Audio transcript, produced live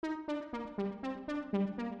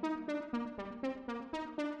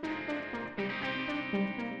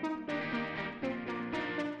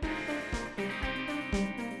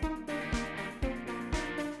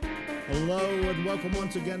Hello and welcome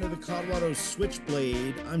once again to the Colorado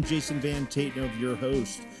Switchblade. I'm Jason Van Tatenhove, your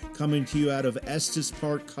host, coming to you out of Estes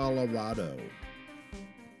Park, Colorado.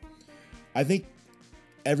 I think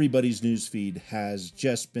everybody's newsfeed has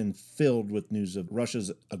just been filled with news of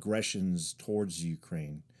Russia's aggressions towards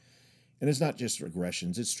Ukraine. And it's not just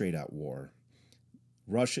aggressions, it's straight out war.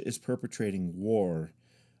 Russia is perpetrating war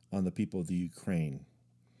on the people of the Ukraine.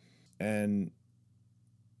 And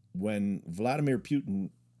when Vladimir Putin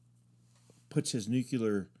puts his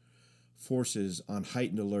nuclear forces on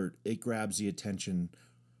heightened alert, it grabs the attention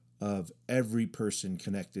of every person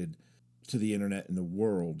connected to the internet in the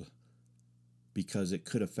world because it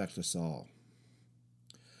could affect us all.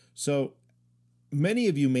 So many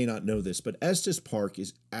of you may not know this, but Estes Park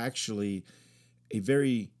is actually a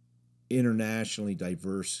very internationally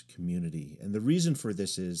diverse community. And the reason for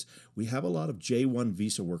this is we have a lot of J-1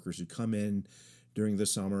 visa workers who come in during the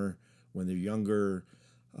summer when they're younger,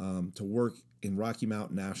 to work in Rocky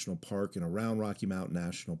Mountain National Park and around Rocky Mountain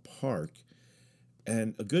National Park.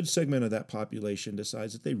 And a good segment of that population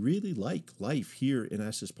decides that they really like life here in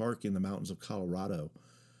Estes Park in the mountains of Colorado.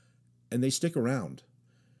 And they stick around.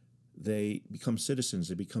 They become citizens.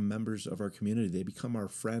 They become members of our community. They become our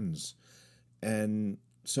friends. And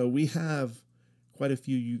so we have quite a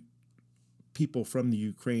few people from the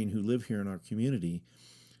Ukraine who live here in our community.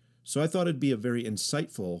 So I thought it'd be a very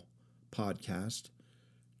insightful podcast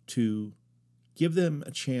to give them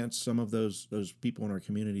a chance, some of those people in our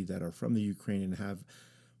community that are from the Ukraine and have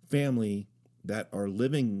family that are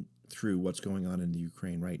living through what's going on in the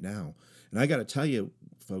Ukraine right now. And I got to tell you,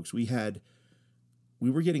 folks, we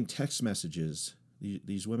were getting text messages.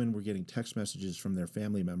 These women were getting text messages from their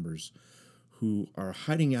family members who are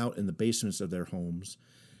hiding out in the basements of their homes.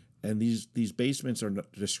 And these basements are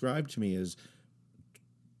described to me as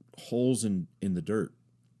holes in the dirt.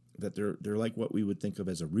 That they're like what we would think of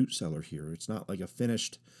as a root cellar here. It's not like a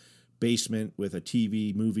finished basement with a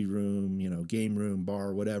TV, movie room, game room,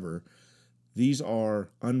 bar, whatever. These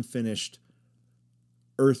are unfinished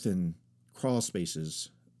earthen crawl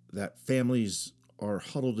spaces that families are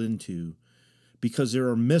huddled into because there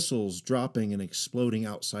are missiles dropping and exploding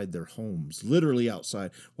outside their homes, literally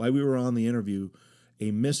outside. While we were on the interview,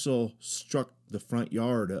 a missile struck the front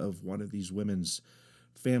yard of one of these women's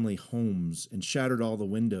family homes and shattered all the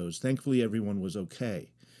windows. Thankfully, everyone was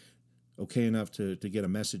okay enough to get a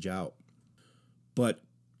message out. But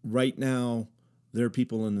right now, there are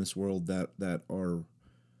people in this world that are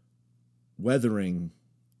weathering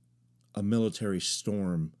a military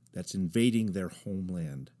storm that's invading their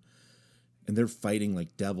homeland. And they're fighting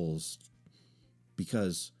like devils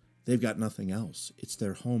because they've got nothing else. It's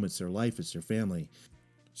their home, it's their life, it's their family.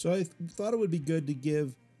 So I thought it would be good to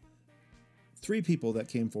give three people that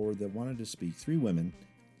came forward that wanted to speak, three women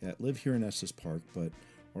that live here in Estes Park, but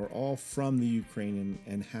are all from the Ukraine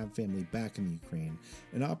and have family back in the Ukraine,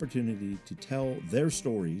 an opportunity to tell their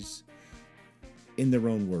stories in their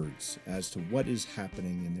own words as to what is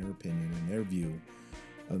happening in their opinion, in their view,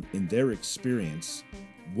 in their experience,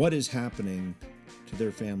 what is happening to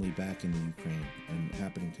their family back in the Ukraine and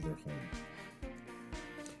happening to their home.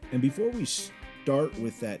 And before we start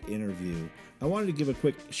with that interview, I wanted to give a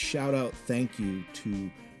quick shout out thank you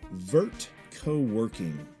to Vert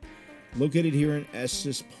Co-working, located here in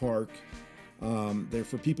Estes Park. They're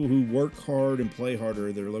for people who work hard and play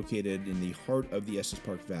harder. They're located in the heart of the Estes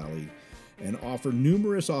Park Valley and offer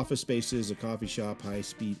numerous office spaces, a coffee shop,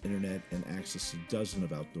 high-speed internet, and access to dozens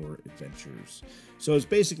of outdoor adventures. So it's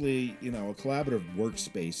basically, a collaborative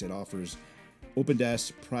workspace. It offers open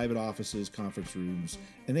desks, private offices, conference rooms,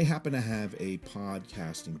 and they happen to have a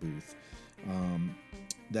podcasting booth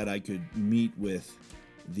that I could meet with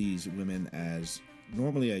these women, as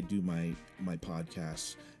normally I do my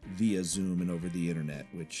podcasts via Zoom and over the internet,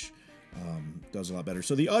 which does a lot better.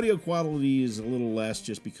 So the audio quality is a little less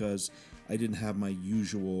just because I didn't have my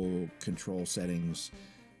usual control settings.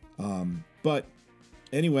 But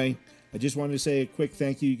anyway, I just wanted to say a quick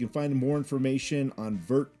thank you. You can find more information on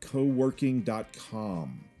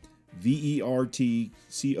vertcoworking.com.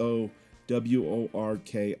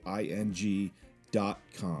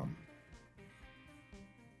 vertcoworking.com.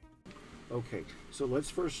 Okay, so let's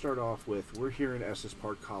first start off with, we're here in Estes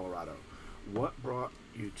Park, Colorado. What brought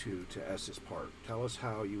you to Estes Park? Tell us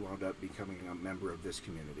how you wound up becoming a member of this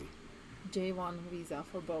community. J-1 visa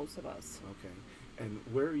for both of us. Okay, and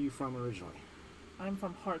where are you from originally? I'm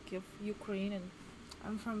from Kharkiv, Ukraine, and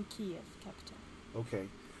I'm from Kiev, capital. Okay,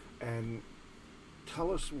 and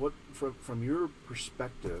tell us what, from your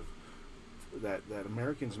perspective, that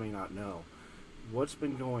Americans may not know, what's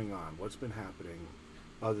been going on, what's been happening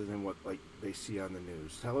other than what like they see on the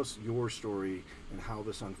news. Tell us your story and how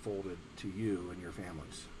this unfolded to you and your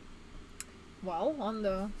families. Well, on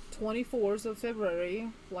the 24th of February,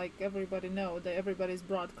 like everybody know, that everybody's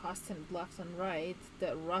broadcasting left and right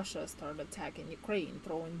that Russia started attacking Ukraine,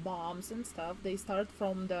 throwing bombs and stuff. They start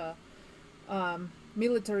from the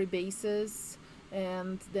military bases,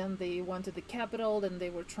 and then they went to the capital. Then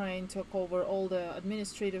they were trying to take over all the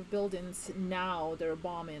administrative buildings. Now they're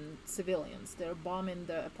bombing civilians. They're bombing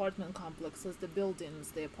the apartment complexes, the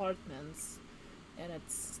buildings, the apartments, and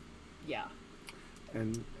it's, yeah.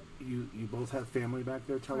 And you both have family back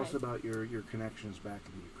there. Tell us Right. about your connections back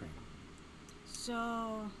in Ukraine.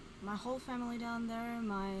 So my whole family down there,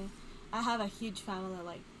 I have a huge family,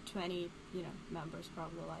 like 20, members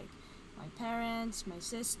probably, like my parents, my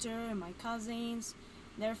sister, my cousins,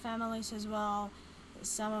 their families as well.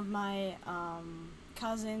 Some of my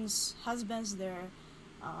cousins' husbands, they're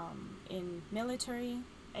in military,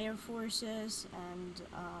 air forces, and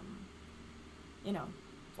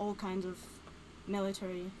all kinds of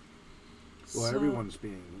military. Well, So- everyone's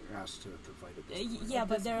being asked to fight at this point. Yeah,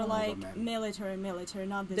 but this they're point. like All the men. military,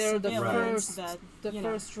 not the They're the civilians first, that the you know.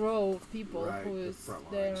 first row of people Right, who the is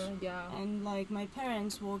front there. lines. Yeah. And like my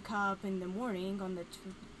parents woke up in the morning on the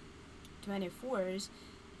 24th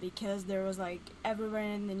because there was like everywhere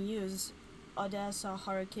in the news, Odessa,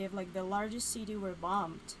 Kharkiv, like the largest city were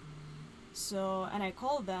bombed. So, and I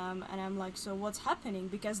called them and I'm like, so what's happening?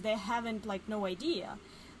 Because they haven't like no idea.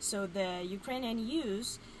 So the Ukrainian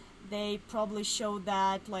news, they probably showed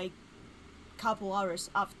that like couple hours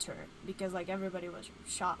after because like everybody was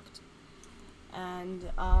shocked. And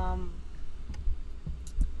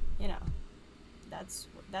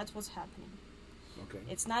that's what's happening. Okay.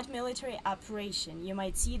 It's not military operation. You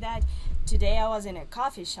might see that today. I was in a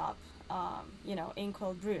coffee shop,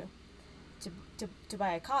 Inkwell Brew, to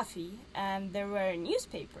buy a coffee, and there were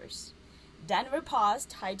newspapers. Denver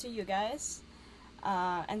Post, hi to you guys,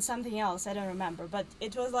 and something else I don't remember, but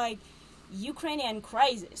it was like Ukrainian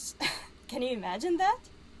crisis. Can you imagine that?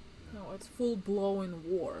 No, it's full blown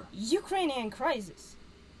war. Ukrainian crisis.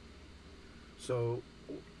 So,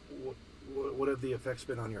 what have the effects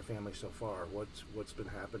been on your family so far? What's been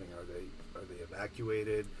happening? Are they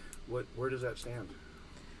evacuated? Where does that stand?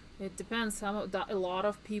 It depends. A lot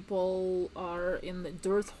of people are in the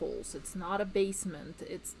dirt holes. It's not a basement.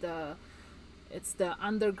 It's the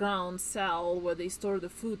underground cell where they store the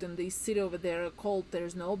food, and they sit over there cold.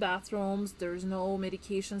 There's no bathrooms. There's no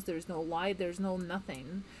medications. There's no light. There's no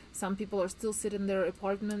nothing. Some people are still sitting in their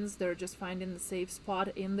apartments. They're just finding the safe spot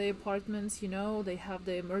in the apartments. They have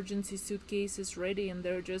the emergency suitcases ready, and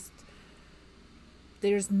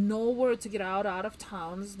there's nowhere to get out of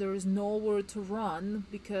towns. There's nowhere to run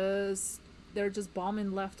because they're just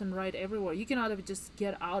bombing left and right everywhere. You cannot even just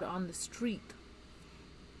get out on the street.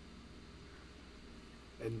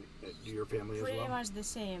 And your family as Pretty well? much the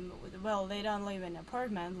same. Well, they don't live in an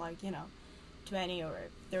apartment, like 20 or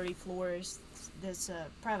 30 floors. This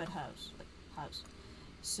private house.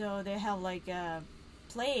 So they have like a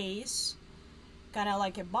place, kind of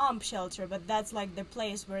like a bomb shelter, but that's like the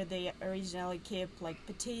place where they originally kept like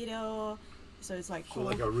potato. So it's like So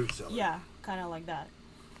like a root cellar. yeah, kind of like that.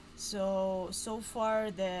 So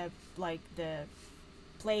far the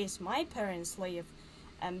place my parents live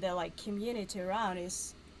and the like community around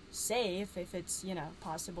is safe if it's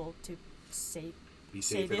possible to say Be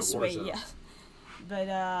safe in a this war way, zone. yeah. But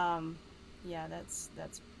yeah, that's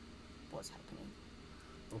what's happening.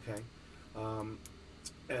 Okay.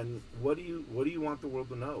 And what do you want the world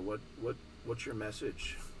to know? What's your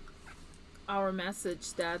message? Our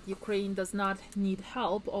message that Ukraine does not need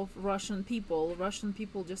help of Russian people. Russian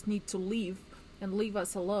people just need to leave and leave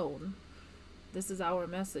us alone. This is our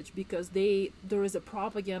message, because there is a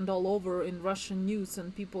propaganda all over in Russian news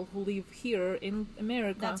and people who live here in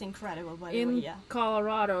America. That's incredible, by the way, in yeah.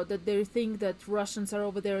 Colorado, that they think that Russians are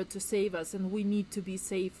over there to save us and we need to be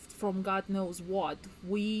safe from God knows what.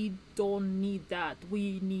 We don't need that.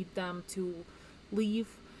 We need them to leave,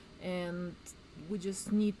 and we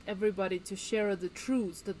just need everybody to share the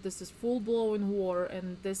truth that this is full-blown war,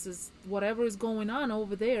 and this is whatever is going on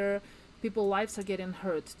over there. People's lives are getting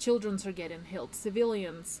hurt, children are getting killed,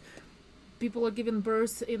 civilians, people are giving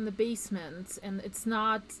birth in the basement, and it's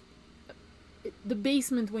not the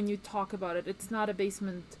basement. When you talk about it, it's not a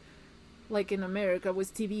basement like in America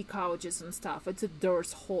with TV couches and stuff. It's a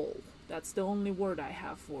dirt hole. That's the only word I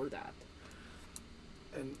have for that.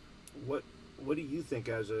 And what do you think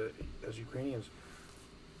as Ukrainians?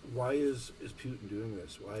 Why is Putin doing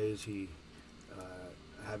this? Why is he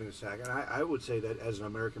having this attack? And I would say that as an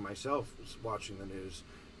American myself, watching the news,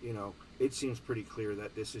 it seems pretty clear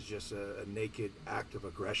that this is just a naked act of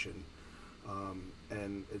aggression,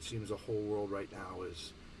 and it seems the whole world right now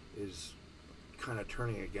is kind of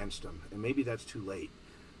turning against them. And maybe that's too late.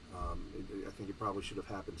 I think it probably should have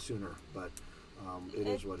happened sooner, but it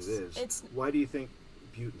is what it is. Why do you think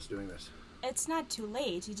Putin's doing this? It's not too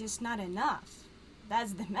late. It's just not enough.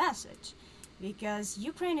 That's the message. Because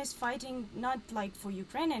Ukraine is fighting not like for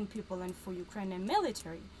Ukrainian people and for Ukrainian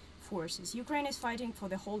military forces. Ukraine is fighting for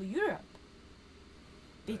the whole Europe.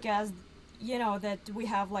 Because, that we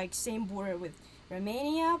have like same border with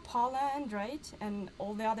Romania, Poland, right? And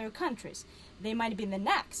all the other countries. They might be the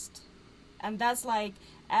next. And that's like,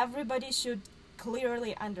 everybody should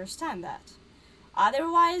clearly understand that.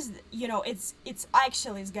 Otherwise, it's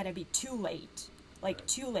actually it's gonna be too late. Like,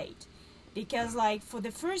 too late. Because, like, for the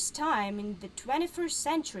first time in the 21st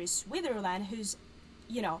century, Switzerland, who's,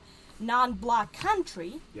 non-bloc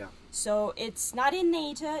country, so it's not in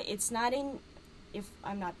NATO, it's not in, if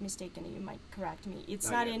I'm not mistaken, you might correct me, it's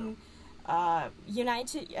not in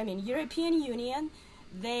European Union,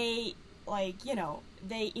 they,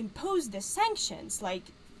 they impose the sanctions, like,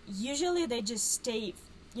 usually they just stay,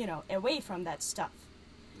 away from that stuff.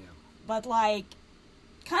 Yeah. But, like,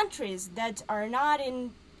 countries that are not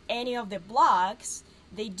in any of the blocs,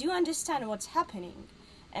 they do understand what's happening,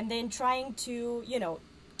 and then trying to,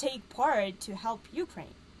 take part to help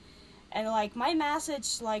Ukraine. And like my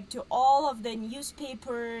message, like to all of the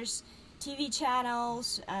newspapers, TV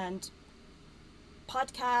channels, and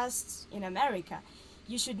podcasts in America,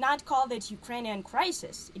 you should not call that Ukrainian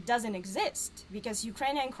crisis. It doesn't exist, because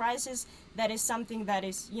Ukrainian crisis, that is something that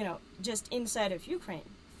is, just inside of Ukraine.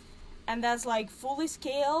 And that's like fully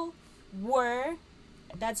scale war.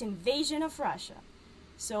 That's invasion of Russia.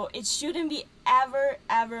 So it shouldn't be ever,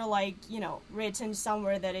 like, written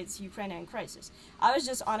somewhere that it's Ukrainian crisis. I was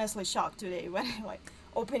just honestly shocked today when I,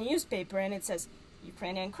 open a newspaper and it says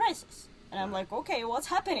Ukrainian crisis. And I'm like, okay, what's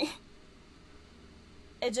happening?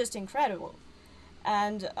 It's just incredible.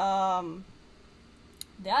 And the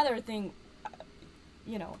other thing,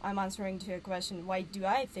 I'm answering to your question, why do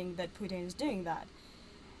I think that Putin is doing that?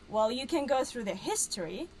 Well, you can go through the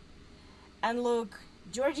history and look.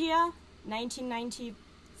 Georgia,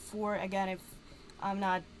 1994, again, if I'm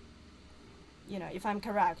not, if I'm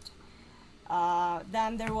correct.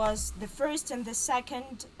 Then there was the first and the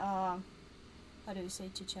second, how do you say,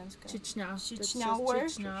 Chechnya war,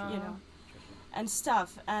 Chechnya. And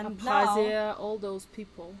stuff. And Abkhazia, now, all those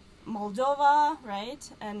people. Moldova, right?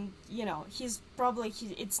 And,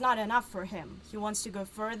 it's not enough for him. He wants to go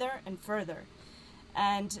further and further.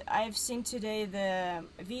 And I've seen today the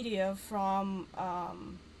video from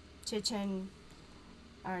Chechen,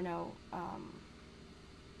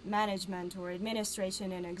 management or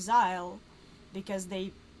administration in exile, because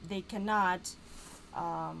they cannot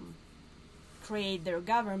create their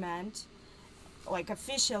government like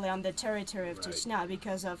officially on the territory of Chechnya,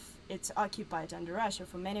 because of it's occupied under Russia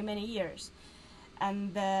for many, many years.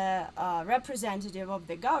 And the representative of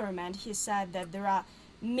the government, he said that there are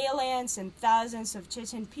millions and thousands of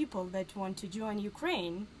Chechen people that want to join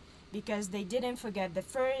Ukraine because they didn't forget the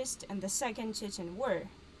first and the second Chechen war.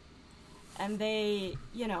 And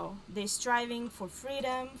they're striving for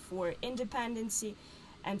freedom, for independency,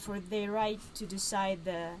 and for their right to decide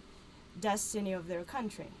the destiny of their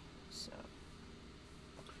country. So.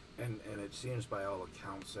 And it seems by all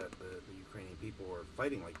accounts that the Ukrainian people are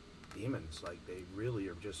fighting like demons, like they really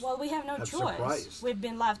are just. Well, we have no choice. Surprised. We've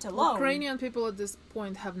been left alone. Ukrainian people at this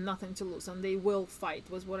point have nothing to lose, and they will fight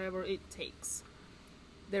with whatever it takes.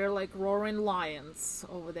 They're like roaring lions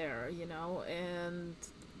over there, and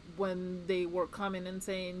when they were coming and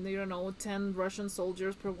saying, 10 Russian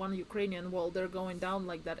soldiers per 1 Ukrainian, well, they're going down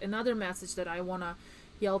like that. Another message that I want to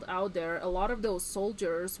yell out there, a lot of those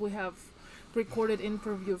soldiers, we have recorded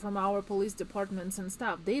interview from our police departments and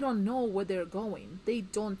stuff, they don't know where they're going. They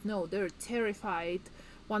don't know. They're terrified.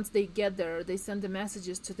 Once they get there, they send the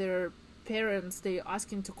messages to their parents, they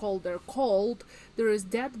asking to call, they're called. There is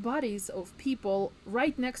dead bodies of people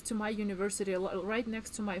right next to my university, right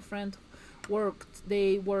next to my friend worked.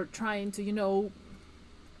 They were trying to,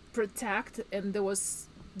 protect, and there was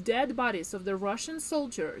dead bodies of the Russian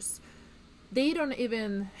soldiers. They don't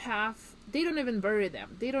even bury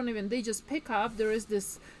them. They just pick up, there is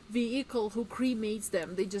this vehicle who cremates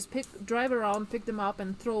them. They just drive around, pick them up,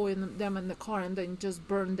 and throw them in the car, and then just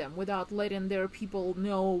burn them without letting their people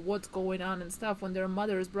know what's going on and stuff, when their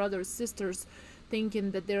mothers, brothers, sisters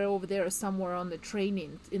thinking that they're over there somewhere on the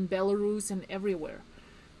training in Belarus and everywhere.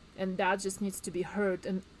 And that just needs to be heard.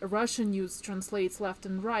 And Russian news translates left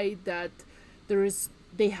and right that there is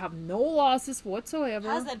they have no losses whatsoever.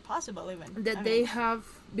 How's that possible even? That I they mean, have,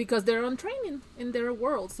 because they're on training in their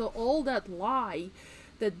world. So all that lie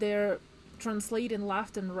that they're translating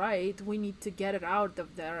left and right, we need to get it out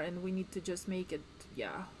of there, and we need to just make it,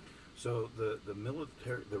 yeah. So the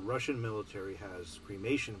military, the Russian military has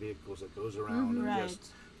cremation vehicles that goes around and Right. just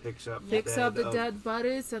picks up Picks up the of- dead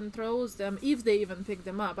bodies and throws them, if they even pick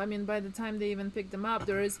them up. I mean, by the time they even pick them up,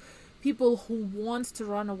 there is people who want to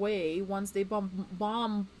run away. Once they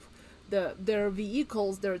bomb their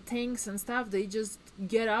vehicles, their tanks and stuff, they just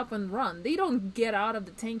get up and run. They don't get out of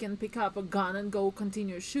the tank and pick up a gun and go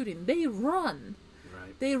continue shooting. They run.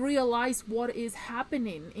 Right. They realize what is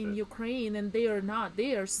happening in Right. Ukraine, and they are not.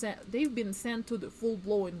 They've been sent to the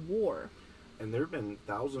full-blown war. And there have been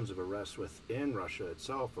thousands of arrests within Russia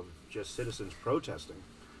itself of just citizens protesting.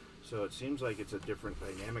 So it seems like it's a different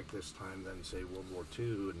dynamic this time than, say, World War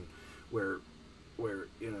II, and where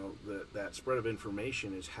that spread of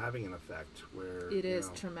information is having an effect. Where It is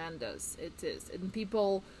know, tremendous. It is, and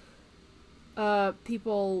people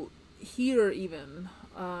here even,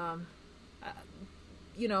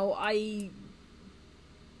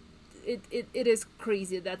 it is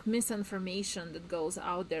crazy, that misinformation that goes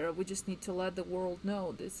out there. We just need to let the world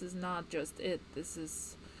know this is not just it. This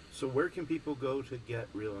is. So where can people go to get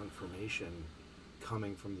real information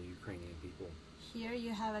coming from the Ukrainian people? here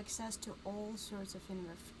you have access to all sorts of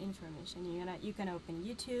information. You can open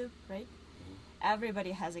YouTube, right?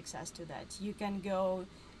 Everybody has access to that. You can go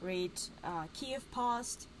read Kiev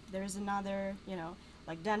Post. There's another,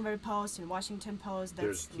 like Denver Post and Washington Post.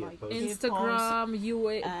 There's That's Kiev like Post. Kiev Post. Instagram,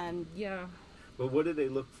 UA, And yeah. But what do they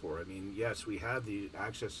look for? I mean, yes, we have the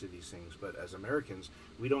access to these things, but as Americans,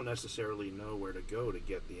 we don't necessarily know where to go to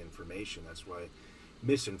get the information. That's why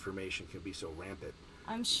misinformation can be so rampant.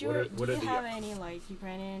 I'm sure. what Do are you the- have any like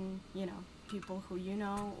Ukrainian, people who you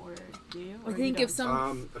know, or do you? I Or think you if don't?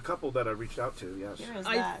 some A couple that I reached out to, yes. Here is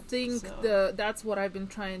I that, think so- that's what I've been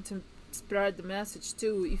trying to spread the message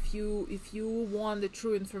too. If you want the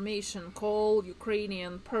true information, call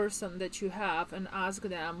Ukrainian person that you have and ask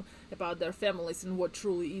them about their families and what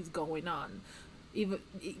truly is going on.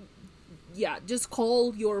 Just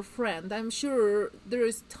call your friend. I'm sure there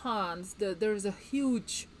is tons. There's a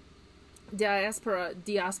huge diaspora,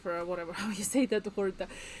 whatever how you say that word,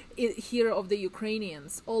 here of the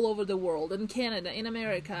Ukrainians all over the world, in Canada, in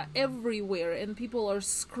America, everywhere, and people are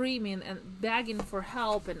screaming and begging for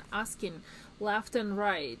help and asking left and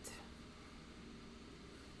right.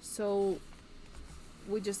 So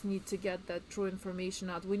we just need to get that true information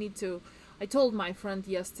out. I told my friend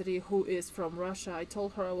yesterday who is from Russia, I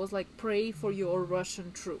told her, I was like, pray for your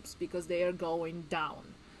Russian troops because they are going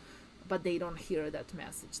down. But they don't hear that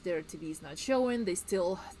message. Their TV is not showing. They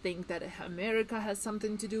still think that America has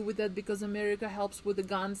something to do with that because America helps with the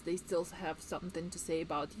guns. They still have something to say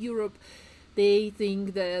about Europe. They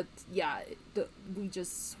think that we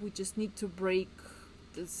just need to break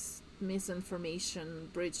this misinformation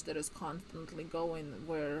bridge that is constantly going,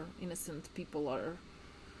 where innocent people are.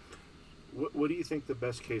 What do you think the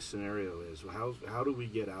best case scenario is? How do we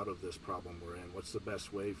get out of this problem we're in? What's the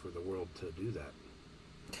best way for the world to do that?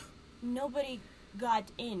 Nobody got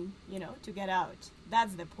in, to get out.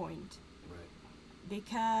 That's the point. Right.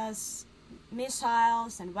 Because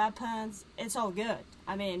missiles and weapons, it's all good.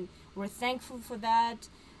 I mean, we're thankful for that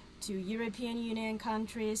to European Union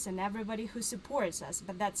countries and everybody who supports us,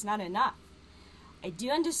 but that's not enough. I do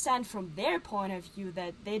understand from their point of view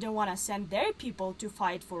that they don't want to send their people to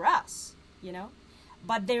fight for us,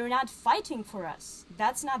 but they're not fighting for us.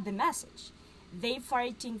 That's not the message. They're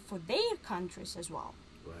fighting for their countries as well.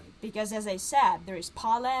 Right. Because, as I said, there is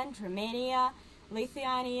Poland, Romania,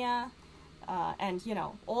 Lithuania, and,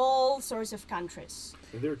 all sorts of countries.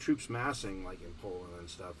 And there are troops massing, like in Poland and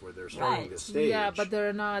stuff, where they're starting Right. to stage. Yeah, but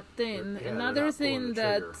they're not thin. They're Another not pulling thing the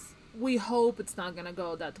that trigger. we hope it's not gonna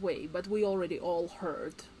go that way, but we already all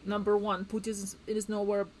heard. Number one, Putin is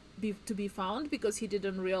nowhere to be found because he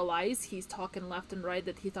didn't realize, he's talking left and right,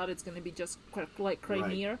 that he thought it's gonna be just like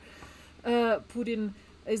Crimea. Putin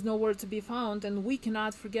is nowhere to be found, and we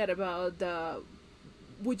cannot forget about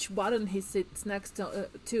which button he sits next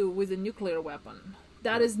to with a nuclear weapon.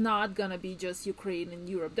 That is not gonna be just Ukraine and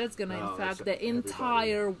Europe. That's gonna No, infect that's the everybody.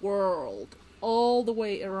 entire world, all the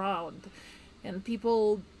way around. And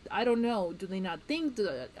people, I don't know, do they not think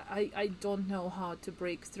that? I don't know how to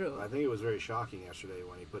break through. I think it was very shocking yesterday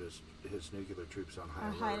when he put his nuclear troops on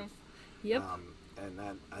high alert. Yep. And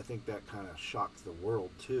I think that kind of shocked the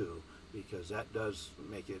world too, because that does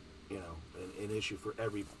make it, an issue for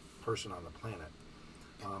every person on the planet.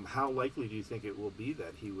 How likely do you think it will be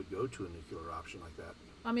that he would go to a nuclear option like that?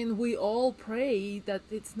 I mean, we all pray that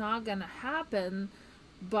it's not gonna happen,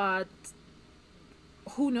 but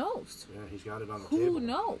who knows? Yeah, he's got it on the Who table.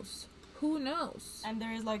 knows? Who knows? And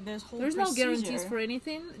there is like this whole There's no procedure. guarantees for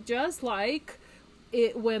anything. Just like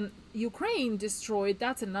when Ukraine destroyed,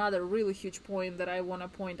 that's another really huge point that I want to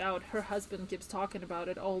point out. Her husband keeps talking about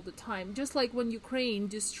it all the time. Just like when Ukraine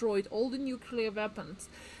destroyed all the nuclear weapons,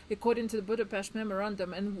 according to the Budapest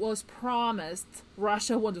Memorandum, and was promised,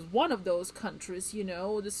 Russia was one of those countries,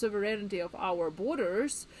 the sovereignty of our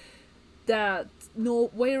borders. That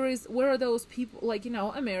where are those people, like,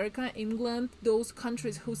 America, England, those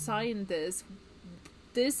countries who signed this?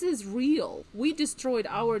 This is real. We destroyed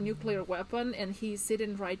our nuclear weapon, and he's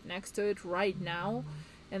sitting right next to it right now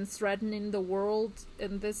and threatening the world.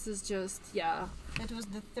 And this is just, yeah. It was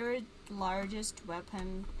the third largest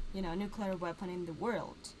weapon, nuclear weapon in the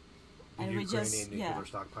world. The And Ukrainian nuclear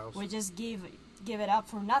stockpiles. we just give it up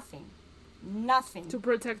for nothing. Nothing. To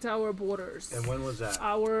protect our borders. And when was that?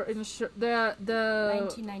 Our the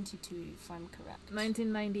 1992, if I'm correct.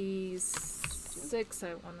 1996,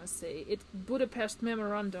 I want to say. It Budapest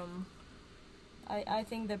Memorandum. I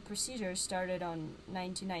think the procedure started on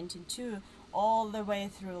 1992 all the way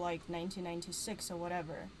through like 1996 or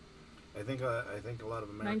whatever. I think a lot of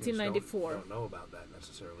Americans 1994. don't know about that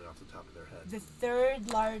necessarily off the top of their head. The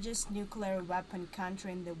third largest nuclear weapon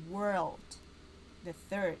country in the world. The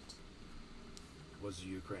third. Was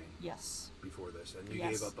Ukraine Yes. before this, and you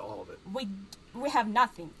Yes. gave up all of it. We have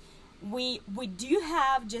nothing. We do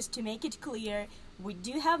have, just to make it clear, we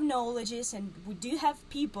do have knowledges and we do have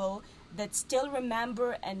people that still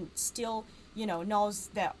remember and still, knows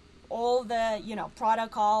that all the,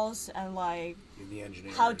 protocols and like The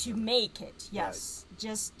engineering. how to make it. Yes.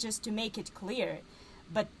 Just to make it clear.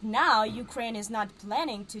 But now Ukraine is not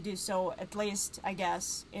planning to do so, at least I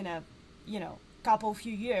guess in a, couple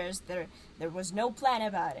few years. There was no plan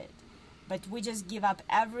about it. But we just give up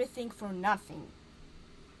everything for nothing.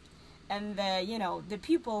 And the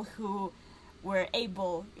people who were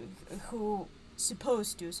able, who's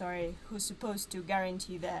supposed to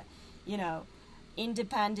guarantee the,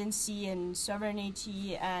 independency and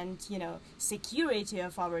sovereignty and, security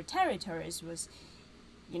of our territories was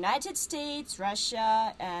United States,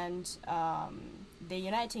 Russia, and the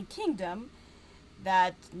United Kingdom.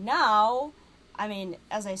 That now,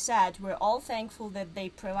 as I said, we're all thankful that they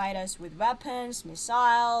provide us with weapons,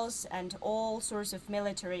 missiles, and all sorts of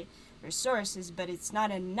military resources, but it's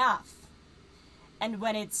not enough. And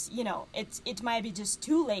when it's, it might be just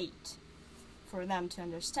too late for them to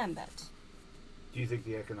understand that. Do you think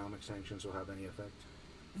the economic sanctions will have any effect?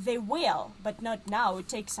 They will, but not now. It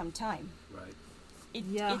takes some time. Right.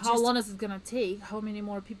 How long is it gonna take? How many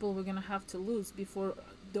more people we're gonna have to lose before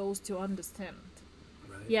those two understand?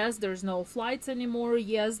 Right. Yes, there's no flights anymore.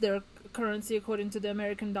 Yes, their currency, according to the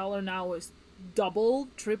American dollar now, is double,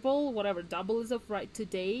 triple, whatever double is of right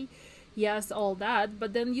today. Yes, all that.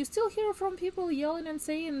 But then you still hear from people yelling and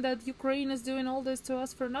saying that Ukraine is doing all this to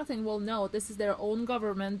us for nothing. Well, no, this is their own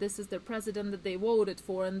government. This is their president that they voted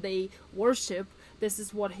for and they worship. This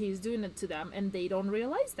is what he's doing it to them, and they don't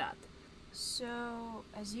realize that. So,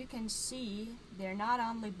 as you can see, they're not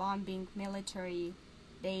only bombing military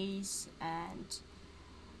base and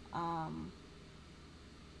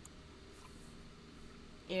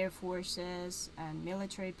air forces and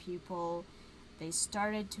military people. They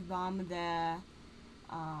started to bomb the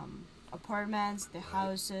apartments, the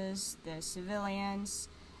houses, the civilians.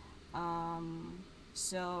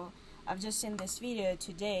 So I've just seen this video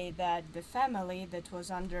today that the family that was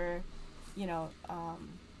under,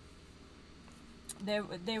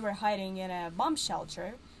 they were hiding in a bomb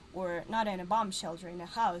shelter, or not in a bomb shelter, in a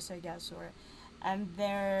house, I guess, and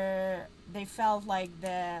they felt like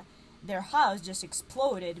their house just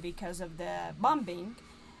exploded because of the bombing,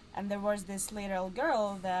 and there was this little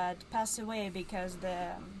girl that passed away because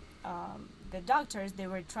the doctors, they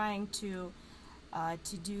were trying to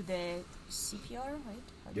do the CPR, right?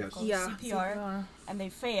 How do you Yes. call it? Yeah, CPR, and they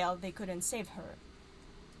failed. They couldn't save her,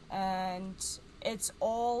 and it's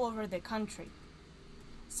all over the country.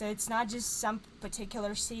 So it's not just some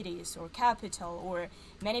particular cities or capital, or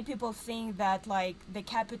many people think that like the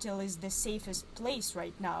capital is the safest place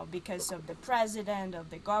right now because of the president, of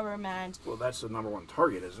the government. Well, that's the number one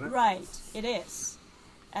target, isn't it? Right, it is.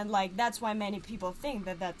 And like that's why many people think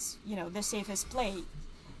that that's, the safest place,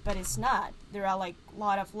 but it's not. There are like a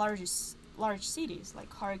lot of large cities like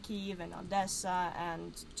Kharkiv and Odessa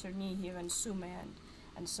and Chernihiv and Sumy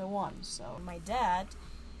and so on. So my dad,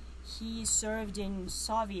 he served in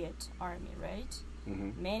Soviet army, right?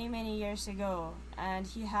 Mm-hmm. Many years ago, and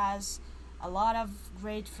he has a lot of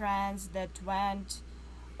great friends that went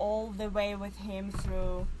all the way with him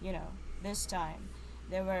through, this time.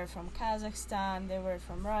 They were from Kazakhstan, they were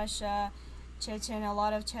from Russia, Chechen, a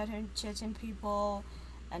lot of Chechen people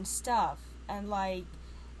and stuff. And like,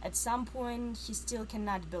 at some point, he still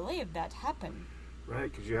cannot believe that happened.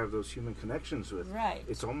 Right, because you have those human connections with. Right.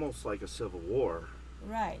 It's almost like a civil war.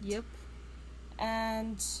 Right. Yep.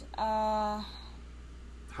 And How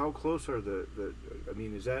close are the I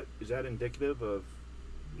mean, is that indicative of,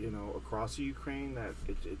 across the Ukraine, that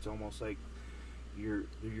it's almost like you're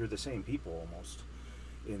the same people almost,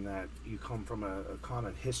 in that you come from a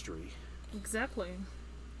common history. Exactly.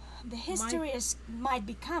 the history might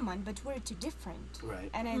be common, but we're too different.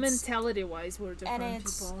 Right. And it's, mentality-wise, we're different and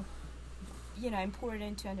it's, people.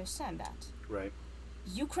 Important to understand that. Right.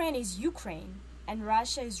 Ukraine is Ukraine, and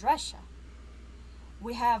Russia is Russia.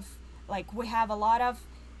 We have a lot of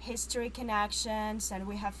history connections, and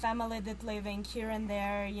we have family that living here and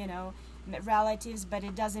there, relatives, but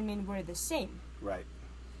it doesn't mean we're the same. Right.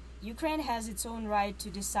 Ukraine has its own right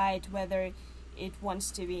to decide whether it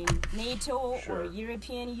wants to be in NATO Sure. or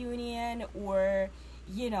European Union, or,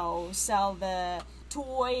 sell the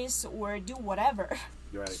toys or do whatever.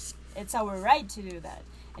 Right. It's our right to do that.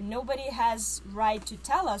 And nobody has right to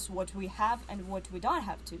tell us what we have and what we don't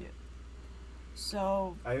have to do.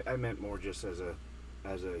 So I meant more just as a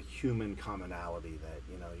human commonality that,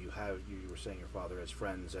 you were saying your father has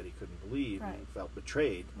friends that he couldn't believe Right. and felt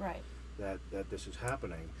betrayed right. that this is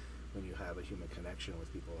happening when you have a human connection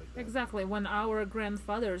with people like that. Exactly. When our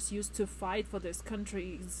grandfathers used to fight for this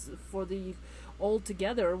countries, for the all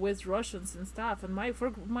together with Russians and stuff, and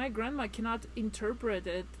my grandma cannot interpret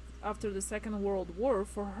it after the Second World War.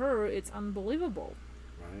 For her, it's unbelievable.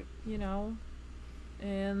 Right.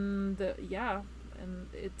 And and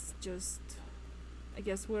it's just, I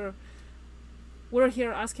guess we're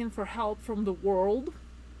here asking for help from the world,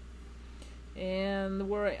 and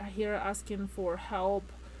we're here asking for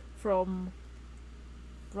help from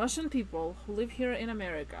Russian people who live here in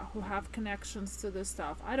America, who have connections to this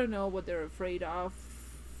stuff. I don't know what they're afraid of.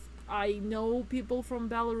 I know people from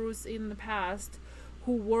Belarus in the past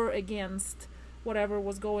who were against whatever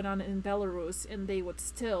was going on in Belarus, and they would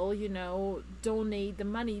still, donate the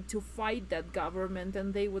money to fight that government,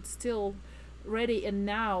 and they would still ready. And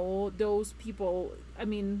now those people,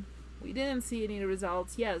 we didn't see any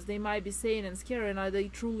results. Yes, they might be saying and scaring. Are they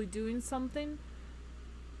truly doing something?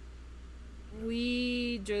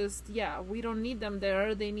 We don't need them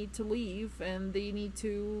there. They need to leave, and they need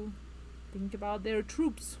to think about their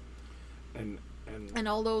troops and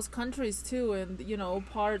all those countries too. And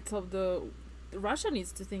parts of Russia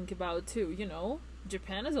needs to think about too.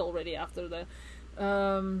 Japan is already after the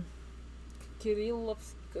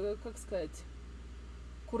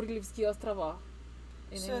Kurilivsky острова.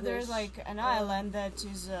 So there's like an island that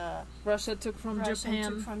is Russia took from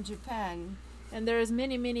Japan. And there's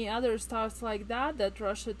many other stuffs like that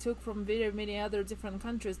Russia took from very many other different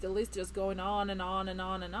countries. The list just going on and on and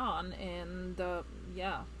on and on. And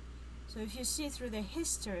So if you see through the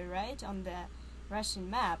history, right, on the Russian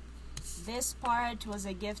map, this part was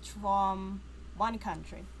a gift from one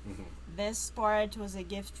country. Mm-hmm. This part was a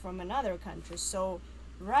gift from another country. So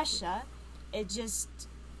Russia, it's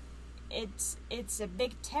a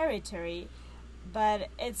big territory, but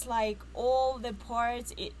it's like all the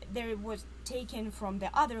parts there was taken from the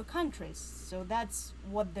other countries. So that's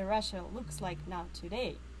what the Russia looks like now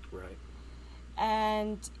today. Right.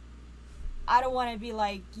 And I don't want to be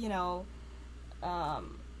like,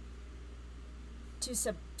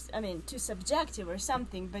 too subjective or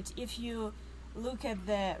something, but if you look at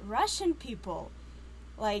the Russian people,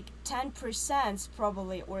 like 10%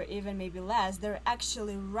 probably, or even maybe less, they're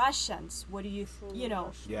actually Russians. What do you,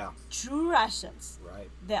 Yeah. true Russians. Right.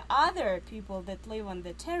 The other people that live on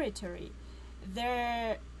the territory,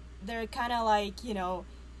 they're kind of like,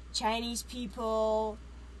 Chinese people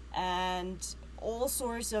and all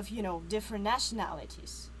sorts of, different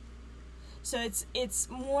nationalities. So it's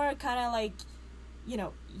more kind of like,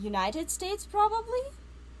 United States probably,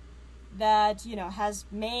 that, has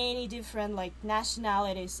many different, like,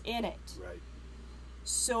 nationalities in it. Right.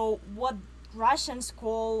 So what Russians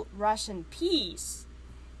call Russian peace,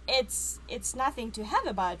 it's nothing to have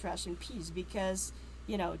about Russian peace, because,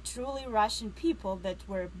 truly Russian people that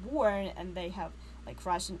were born and they have, like,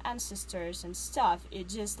 Russian ancestors and stuff,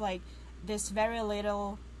 it's just, like, this very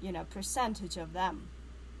little, percentage of them.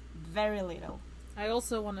 Very little. I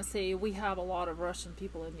also want to say we have a lot of Russian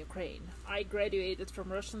people in Ukraine. I graduated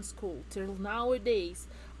from Russian school. Till nowadays,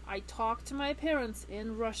 I talk to my parents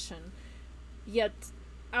in Russian, yet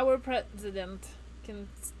our president can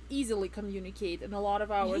easily communicate, and a lot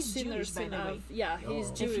of our He's sinners Jewish, by the way.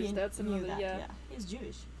 he's Oh. Jewish. That's another. Yeah, he's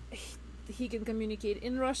Jewish. he can communicate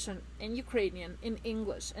in Russian, in Ukrainian, in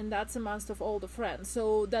English, and that's a must of all the friends.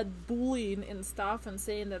 So that bullying and stuff and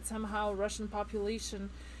saying that somehow Russian population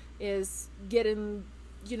is getting,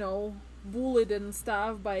 bullied and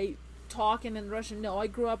stuff by talking in Russian. No, I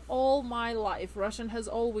grew up all my life. Russian has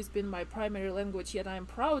always been my primary language, yet I'm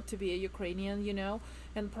proud to be a Ukrainian,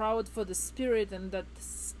 and proud for the spirit and that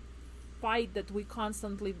fight that we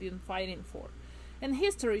constantly been fighting for. And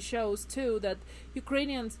history shows too that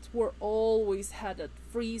Ukrainians were always had a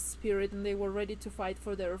free spirit and they were ready to fight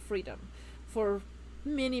for their freedom for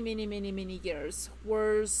many years.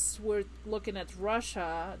 Whereas we're looking at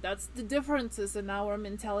Russia, that's the differences in our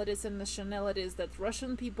mentalities and nationalities, that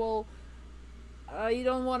Russian people, you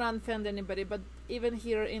don't want to offend anybody, but even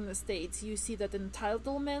here in the States, you see that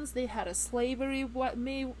entitlements, they had a slavery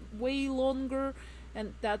way longer,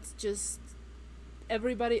 and that's just,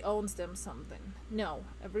 everybody owns them something. No,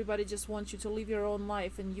 everybody just wants you to live your own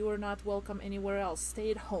life, and you are not welcome anywhere else. Stay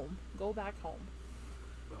at home. Go back home.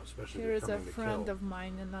 Well, especially Here is a to friend kill. of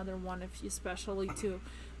mine, another one, if you especially to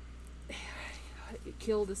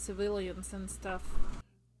kill the civilians and stuff.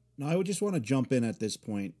 Now, I would just want to jump in at this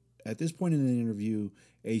point. At this point in the interview,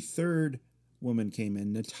 a third woman came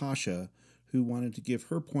in, Natasha, who wanted to give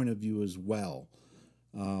her point of view as well.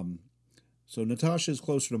 So Natasha is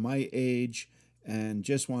closer to my age, and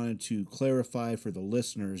just wanted to clarify for the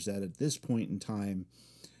listeners that at this point in time,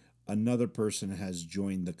 another person has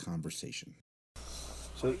joined the conversation.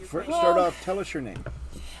 So first, start off, tell us your name.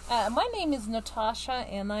 My name is Natasha,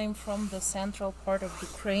 and I'm from the central part of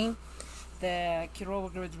Ukraine, the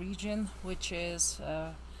Kirovograd region, which is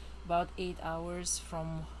about 8 hours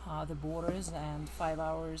from the borders and 5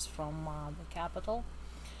 hours from the capital.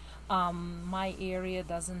 My area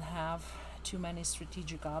doesn't have too many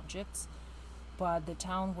strategic objects, but the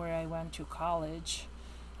town where I went to college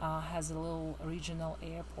has a little regional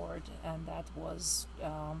airport, and that was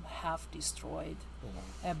half destroyed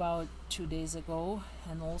about 2 days ago.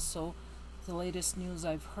 And also, the latest news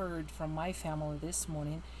I've heard from my family this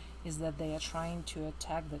morning is that they are trying to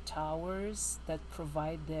attack the towers that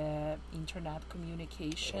provide the internet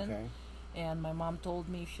communication. Okay. And my mom told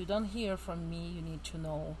me, if you don't hear from me, you need to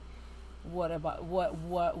know what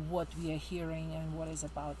we are hearing and what is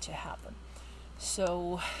about to happen.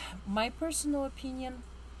 So, my personal opinion,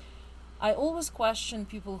 I always question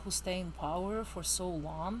people who stay in power for so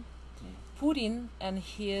long. Putin and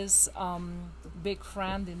his big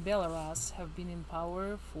friend in Belarus have been in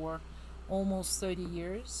power for almost 30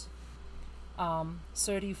 years.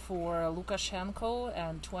 30 for Lukashenko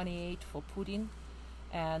and 28 for Putin.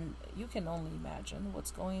 And you can only imagine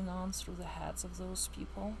what's going on through the heads of those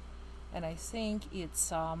people. And I think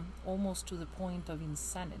it's almost to the point of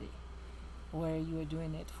insanity, where you are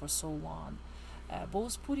doing it for so long.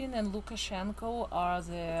 Both Putin and Lukashenko are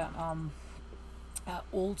the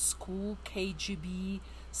old school KGB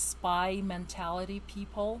spy mentality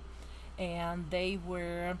people, and they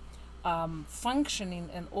were functioning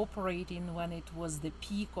and operating when it was the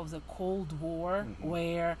peak of the Cold War,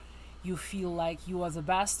 where you feel like you are the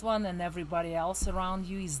best one and everybody else around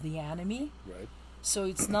you is the enemy. Right. So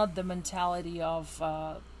it's not the mentality of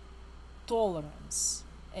tolerance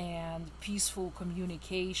and peaceful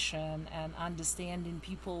communication and understanding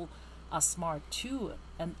people are smart too,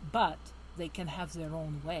 but they can have their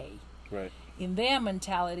own way. Right. In their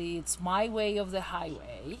mentality, it's my way of the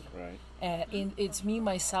highway. Right. It's me,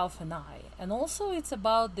 myself, and I. And also it's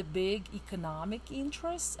about the big economic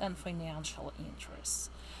interests and financial interests.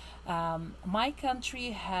 My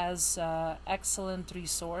country has excellent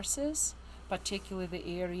resources, particularly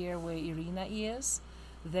the area where Irina is,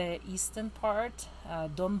 the eastern part,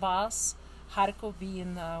 Donbass, Kharkov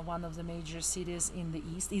being one of the major cities in the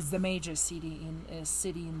east, is the major city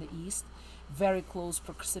in the east, very close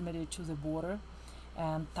proximity to the border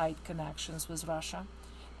and tight connections with Russia.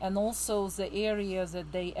 And also the area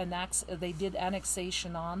that they did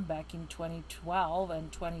annexation on back in 2012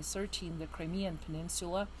 and 2013, the Crimean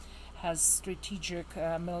Peninsula, has strategic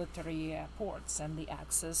military ports and the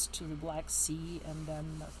access to the Black Sea and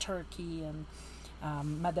then Turkey and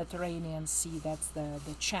Mediterranean Sea. That's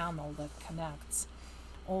the channel that connects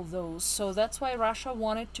all those. So that's why Russia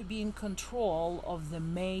wanted to be in control of the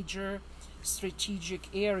major strategic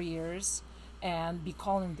areas and be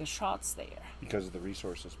calling the shots there. Because of the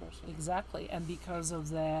resources mostly. Exactly, and because of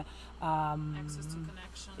the Access to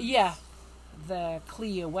connections. yeah, the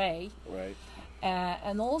clear way. Right.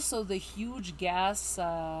 And also the huge gas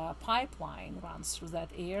pipeline runs through that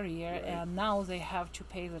area, Right. and now they have to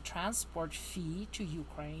pay the transport fee to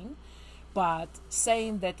Ukraine, but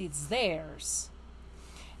saying that it's theirs,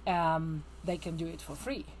 they can do it for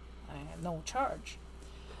free, no charge.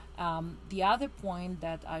 The other point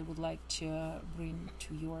that I would like to bring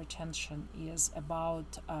to your attention is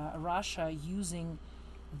about Russia using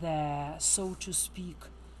the, so to speak,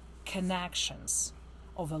 connections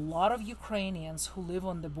of a lot of Ukrainians who live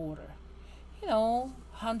on the border.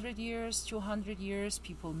 100 years, 200 years,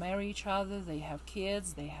 people marry each other, they have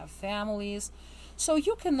kids, they have families. So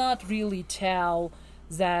you cannot really tell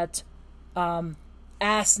that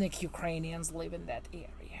ethnic Ukrainians live in that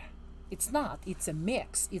area. It's not. It's a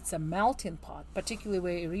mix. It's a melting pot, particularly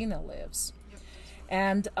where Irina lives.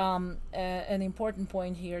 And an important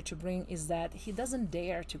point here to bring is that he doesn't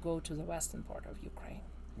dare to go to the western part of Ukraine.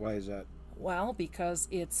 Why is that? Well, because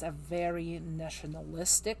it's a very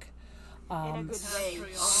nationalistic, In a good way.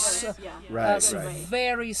 Right,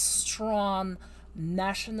 very strong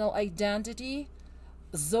national identity.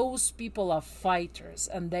 Those people are fighters,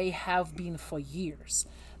 and they have been for years.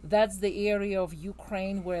 That's the area of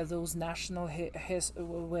Ukraine where those national heroes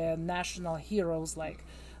like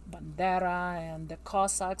Bandera and the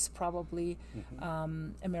Cossacks, probably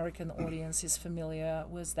American audience is familiar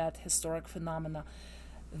with that historic phenomena.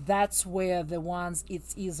 That's where the ones,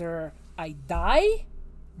 it's either I die,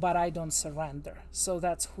 but I don't surrender. So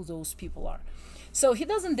that's who those people are. So he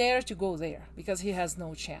doesn't dare to go there because he has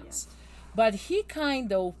no chance. Yeah. But he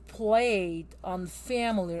kind of played on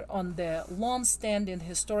family, on the long-standing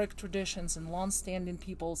historic traditions and long-standing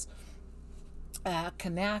people's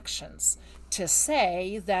connections to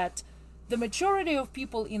say that the majority of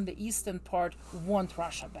people in the eastern part want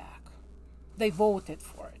Russia back. They voted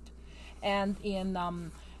for it. And in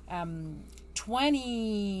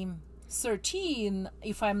 2013,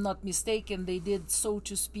 if I'm not mistaken, they did, so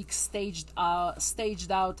to speak, staged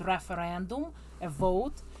out referendum, a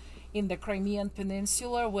vote in the Crimean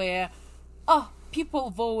Peninsula where, people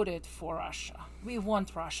voted for Russia. We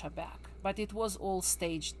want Russia back. But it was all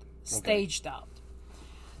staged out.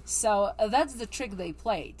 So that's the trick they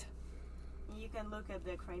played. You can look at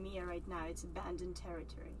the Crimea right now. It's abandoned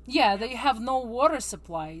territory. Yeah, they have no water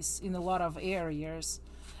supplies in a lot of areas.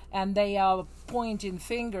 And they are pointing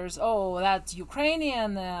fingers, that's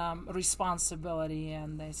Ukrainian responsibility.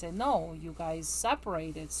 And they say, no, you guys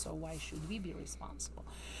separated, so why should we be responsible?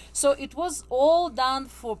 So it was all done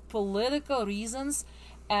for political reasons.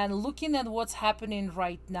 And looking at what's happening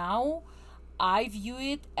right now, I view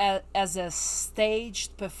it as a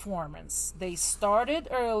staged performance. They started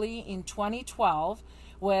early in 2012,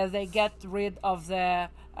 where they get rid of the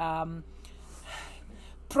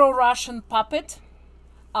pro-Russian puppet,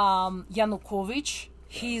 Yanukovych.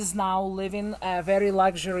 He's now living a very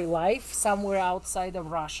luxury life somewhere outside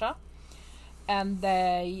of Russia. And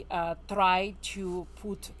they tried to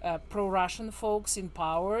put pro-Russian folks in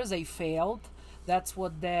power. They failed. That's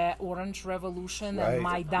what the Orange Revolution and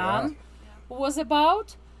Maidan was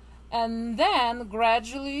about. And then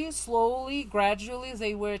slowly, gradually,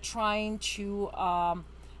 they were trying to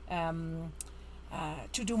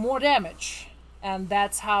do more damage. And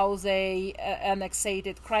that's how they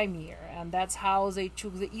annexated Crimea, and that's how they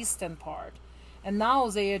took the eastern part. And now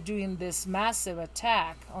they are doing this massive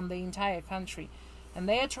attack on the entire country. And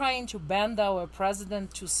they are trying to bend our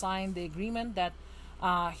president to sign the agreement that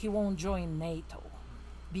he won't join NATO.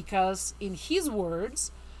 Because in his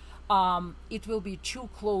words, it will be too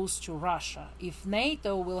close to Russia. If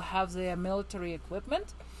NATO will have their military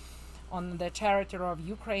equipment on the territory of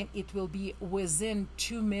Ukraine, it will be within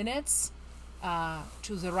 2 minutes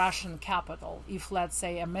to the Russian capital. If, let's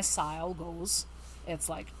say, a missile goes, it's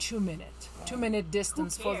like 2 minutes. 2 minute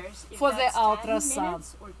distance for the ultrasonic.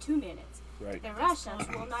 Or 2 minutes. Right. The Russians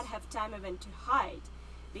will not have time even to hide,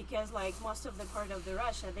 because like most of the part of the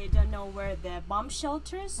Russia, they don't know where the bomb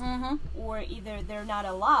shelters, or either they're not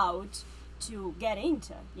allowed to get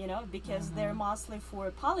into, because they're mostly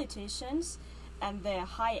for politicians and the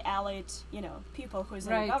high elite, people who's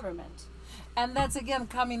in the government. And that's again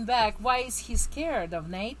coming back. Why is he scared of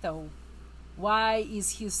NATO? Why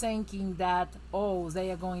is he thinking that,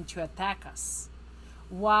 they are going to attack us?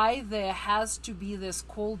 Why there has to be this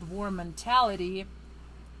Cold War mentality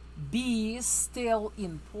be still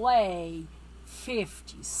in play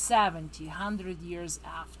 50, 70, 100 years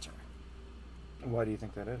after? Why do you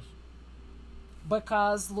think that is?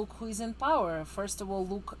 Because look who is in power. First of all,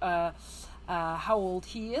 look how old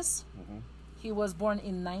he is. He was born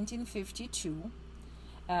in 1952.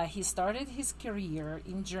 He started his career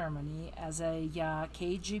in Germany as a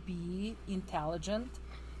KGB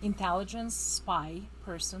intelligence spy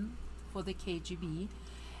person for the KGB.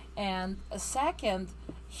 And second,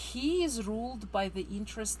 he is ruled by the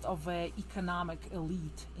interest of an economic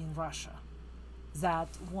elite in Russia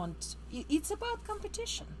that it's about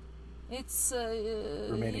competition. It's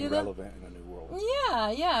Remaining you know, relevant in a new world.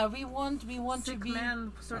 yeah. We want to Sick be.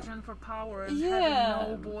 men searching for power and Yeah.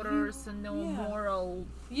 having no borders and no Yeah. moral.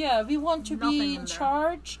 Yeah, we want to Nothing be in in there.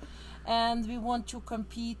 charge, and we want to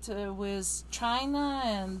compete with China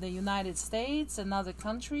and the United States and other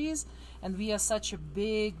countries, and we are such a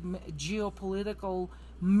big geopolitical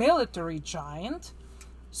military giant.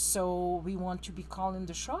 So we want to be calling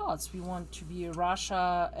the shots. We want to be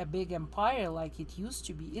Russia, a big empire like it used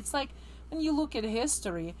to be. It's like when you look at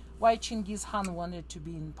history, why Genghis Khan wanted to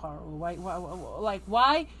be in power.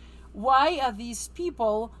 Why are these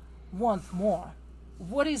people want more?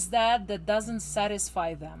 What is that doesn't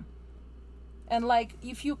satisfy them? And like,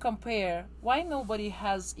 if you compare, why nobody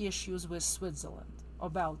has issues with Switzerland or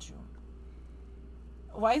Belgium?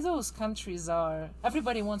 Why those countries are...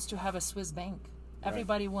 Everybody wants to have a Swiss bank.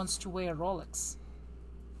 Everybody wants to wear Rolex.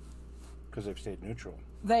 Because they've stayed neutral.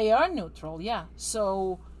 They are neutral, yeah.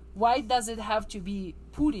 So why does it have to be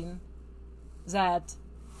Putin that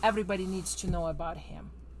everybody needs to know about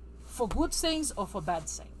him? For good things or for bad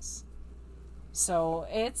things? So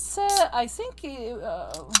it's, I think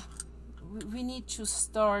we need to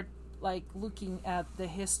start like looking at the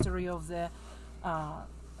history of the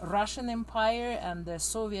Russian Empire and the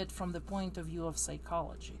Soviet from the point of view of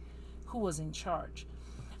psychology. Who was in charge?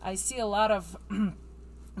 I see a lot of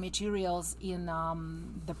materials in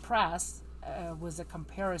the press with a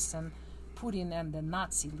comparison Putin and the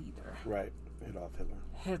Nazi leader. Right. Adolf Hitler.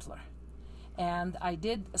 Hitler. And I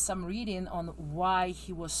did some reading on why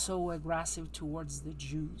he was so aggressive towards the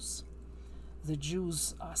Jews. The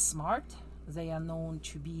Jews are smart. They are known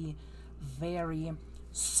to be very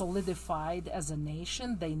solidified as a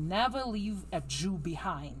nation. They never leave a Jew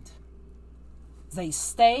behind. They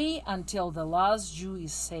stay until the last Jew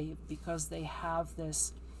is saved because they have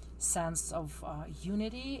this sense of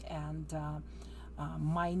unity and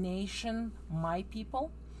my nation, my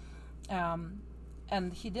people.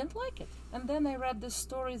 And he didn't like it. And then I read the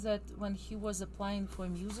story that when he was applying for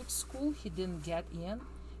music school, he didn't get in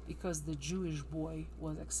because the Jewish boy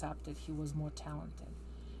was accepted. He was more talented.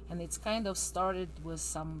 And it's kind of started with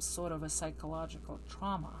some sort of a psychological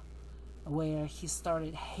trauma where he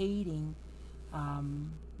started hating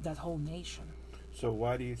that whole nation. So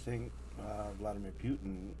why do you think Vladimir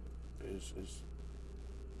Putin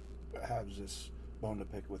has this bone to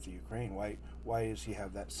pick with the Ukraine? Why does he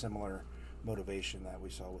have that similar motivation that we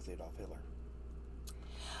saw with Adolf Hitler?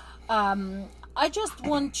 I just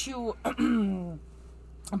want to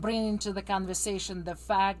bring into the conversation the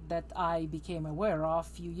fact that I became aware of a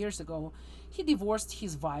few years ago. He divorced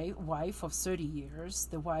his wife of 30 years,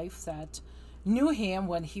 the wife that knew him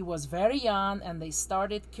when he was very young, and they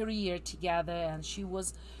started career together, and she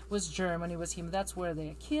was Germany with him. That's where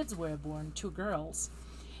their kids were born, 2 girls.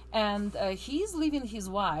 And he's leaving his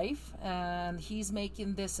wife, and he's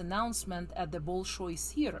making this announcement at the Bolshoi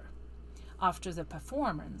Theater after the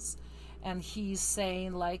performance. And he's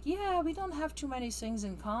saying like, yeah, we don't have too many things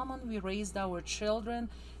in common. We raised our children,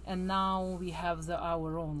 and now we have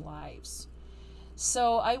our own lives.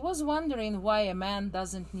 So I was wondering why a man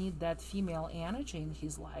doesn't need that female energy in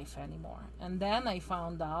his life anymore. And then I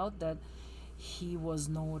found out that he was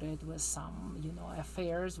noted with some,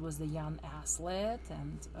 affairs with the young athlete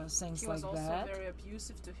and things like that. He was also very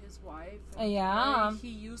abusive to his wife. And Yeah. He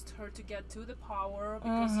used her to get to the power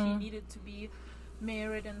because he needed to be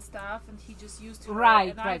married and stuff, and he just used her. Right,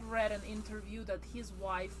 and right. I've read an interview that his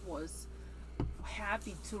wife was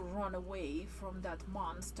happy to run away from that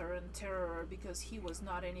monster and terror because he was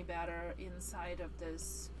not any better inside of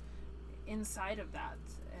that.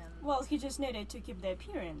 And Well, he just needed to keep the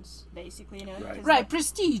appearance, basically, Right. 'cause Right,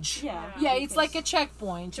 prestige. Yeah. Yeah, it's because- like a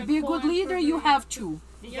checkpoint. To be a good Checkpoint leader, for you the- have to.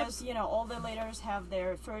 Because, all the leaders have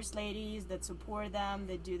their first ladies that support them,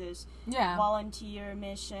 that do this Yeah. volunteer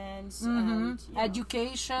missions Mhm. and,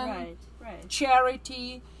 Education, Right.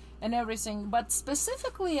 charity, and everything. But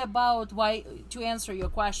specifically about why, to answer your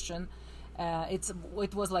question,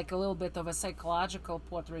 it was like a little bit of a psychological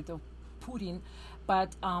portrait of Putin,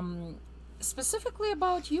 but specifically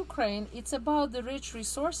about Ukraine, it's about the rich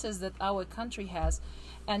resources that our country has.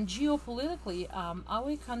 And geopolitically,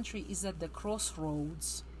 our country is at the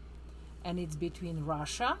crossroads, and it's between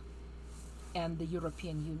Russia and the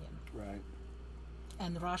European Union. Right.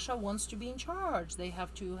 And Russia wants to be in charge. They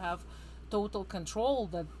have to have total control,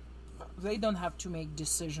 that they don't have to make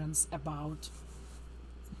decisions about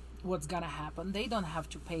what's going to happen. They don't have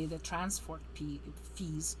to pay the transport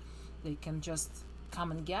fees. They can just come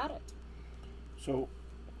and get it. So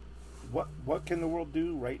what can the world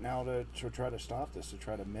do right now to try to stop this, to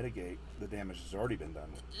try to mitigate the damage that's already been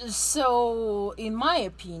done? So, in my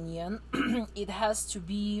opinion, it has to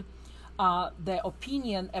be the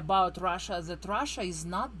opinion about Russia that Russia is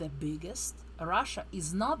not the biggest, Russia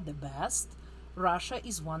is not the best, Russia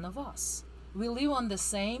is one of us. We live on the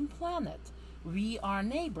same planet. We are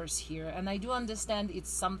neighbors here, and I do understand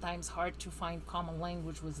it's sometimes hard to find common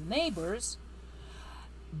language with neighbors,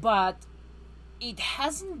 but it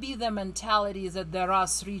hasn't been the mentality that there are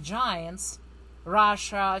three giants: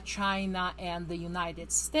 Russia, China, and the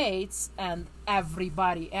United States, and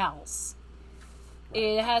everybody else.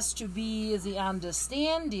 It has to be the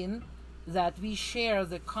understanding that we share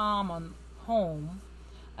the common home,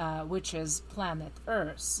 which is planet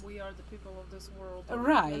Earth. We are the people of this world.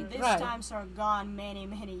 Right. These right. times are gone many,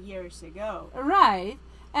 many years ago. Right.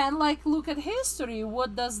 And like, look at history.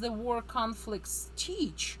 What does the war conflicts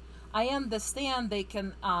teach? I understand they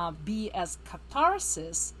can be as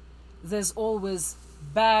catharsis. There's always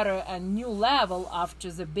better and new level after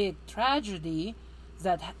the big tragedy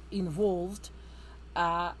that involved,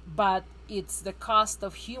 but it's the cost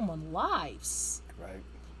of human lives Right.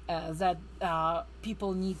 that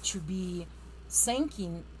people need to be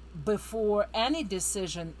thinking before any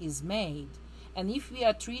decision is made. And if we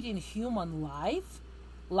are treating human life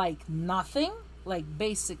like nothing, like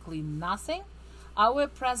basically nothing, our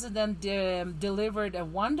president delivered a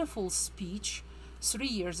wonderful speech 3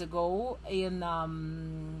 years ago in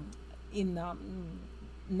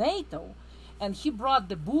NATO, and he brought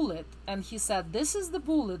the bullet, and he said, this is the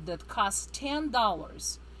bullet that costs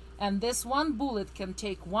 $10, and this one bullet can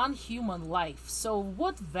take one human life. So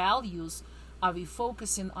what values are we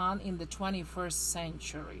focusing on in the 21st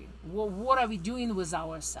century? What are we doing with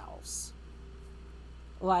ourselves?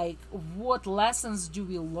 Like, what lessons do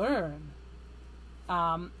we learn?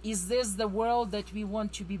 Is this the world that we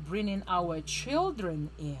want to be bringing our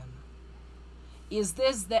children in? Is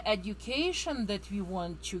this the education that we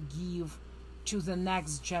want to give to the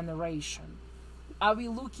next generation? Are we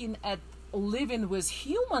looking at living with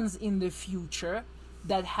humans in the future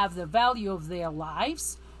that have the value of their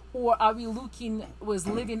lives? Or are we looking with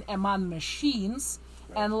living among machines,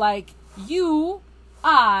 and like you,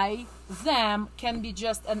 I, them can be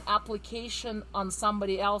just an application on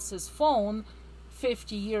somebody else's phone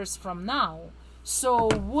 50 years from now? So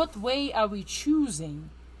what way are we choosing?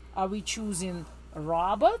 Are we choosing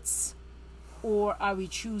robots, or are we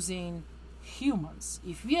choosing humans?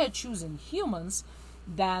 If we are choosing humans,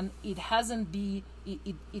 then it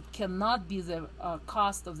cannot be the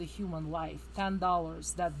cost of the human life.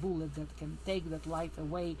 $10, that bullet that can take that life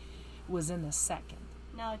away within a second.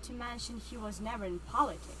 Now, to mention, he was never in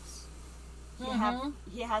politics. He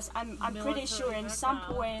Mm-hmm. has. I'm pretty sure in some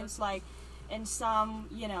points, like in some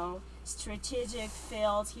strategic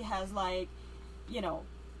fields, he has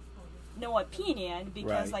no opinion,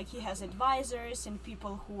 because Right. like he has advisors and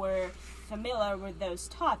people who were familiar with those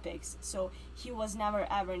topics. So he was never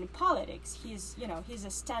ever in politics. He's a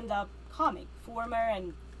stand-up comic, former,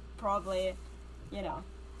 and probably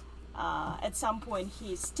at some point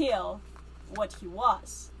he's still what he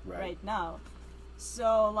was right now.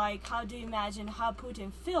 So like, how do you imagine how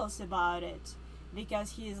Putin feels about it?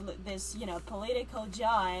 Because he's this political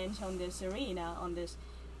giant on this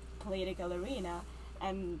political arena.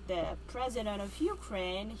 And the president of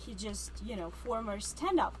Ukraine, he just, former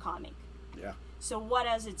stand-up comic. Yeah. So what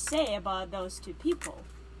does it say about those two people?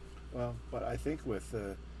 Well, but I think with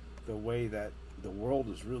the way that the world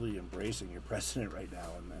is really embracing your president right now,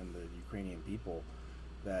 and the Ukrainian people,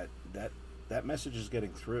 that message is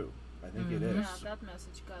getting through. I think it is. Yeah, that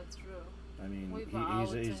message got through. I mean, We vowed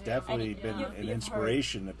to he's him. definitely And been you've an heard-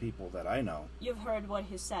 inspiration to people that I know. You've heard what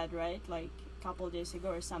he said, right? Like a couple of days ago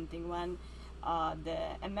or something, when the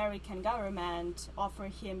American government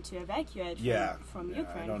offered him to evacuate from Yeah,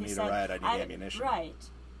 Ukraine. I don't He need a said, riot, I need ammunition. Right.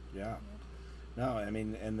 Yeah. No, I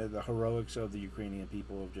mean, and the heroics of the Ukrainian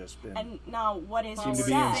people have just been. And now what is Seem it to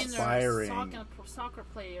be said? inspiring. Soccer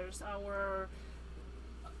players, our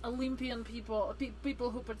Olympian people, people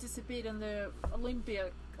who participate in the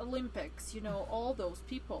Olympics, all those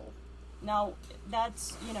people. Now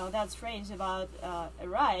that's that phrase about a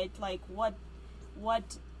right, like what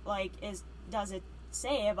like does it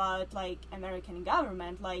say about like American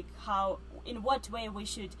government, like how, in what way we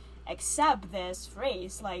should accept this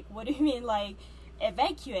phrase? Like, what do you mean, like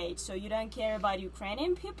evacuate? So you don't care about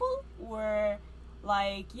Ukrainian people, or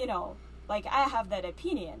like like I have that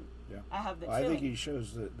opinion. Yeah. I have that Well, I feeling. think he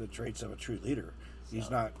shows the traits of a true leader. He's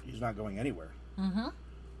not going anywhere. Mm-hmm.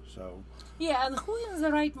 So Yeah, and who in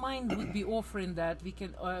the right mind would be offering that? We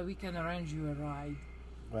can arrange you a ride.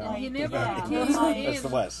 well, And he Like, never yeah. came that's the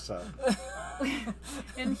in, West. So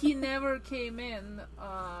and he never came in,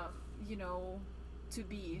 to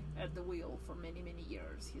be at the wheel for many, many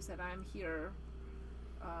years. He said, "I'm here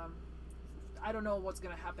I don't know what's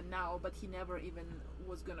gonna happen now, but he never even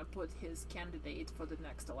was gonna put his candidate for the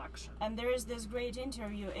next election. And there is this great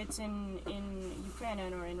interview. It's in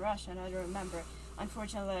Ukrainian or in Russian, I don't remember.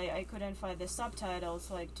 Unfortunately, I couldn't find the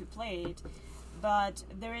subtitles like to play it. But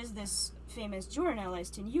there is this famous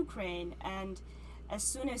journalist in Ukraine, and as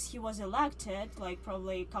soon as he was elected, like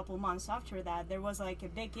probably a couple months after that, there was like a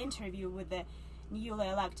big interview with the newly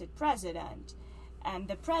elected president. And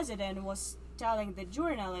the president was telling the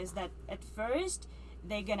journalist that at first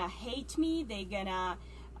they're gonna hate me, they're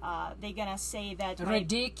gonna say that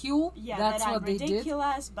ridicule. yeah, That's that what I'm they did.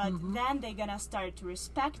 ridiculous, but then they're gonna start to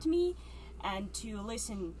respect me and to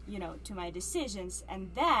listen, to my decisions.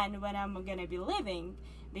 And then when I'm gonna be living,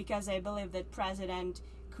 because I believe that president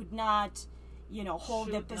could not, hold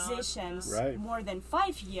the Should not, positions Right. more than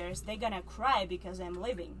 5 years, they're gonna cry because I'm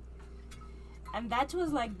living. And that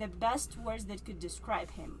was like the best words that could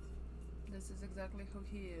describe him. This is exactly who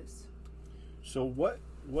he is. So what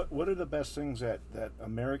are the best things that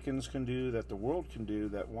Americans can do, that the world can do,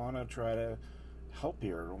 that want to try to help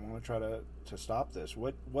here, or want to try to stop this?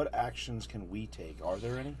 What actions can we take? Are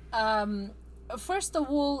there any? First of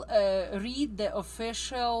all, read the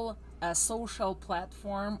official social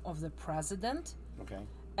platform of the president, Okay.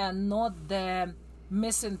 and not the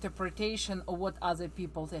misinterpretation of what other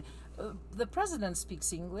people think. The president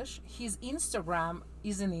speaks English. His Instagram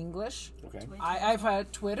is in English. Okay. I've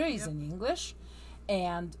heard Twitter is in English,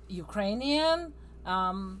 and Ukrainian.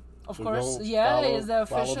 Of So course, go is the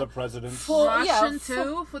follow official. the president. Russian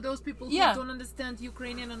too, for those people who Yeah. don't understand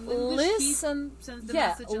Ukrainian and English. Listen, he sends the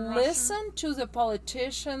message in Russian. listen to the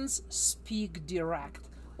politicians speak direct.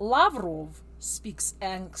 Lavrov speaks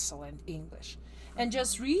excellent English, and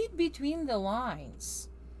just read between the lines,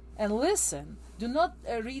 and listen. Do not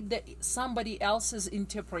read somebody else's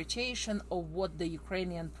interpretation of what the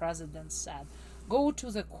Ukrainian president said. Go to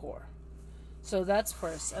the core. So that's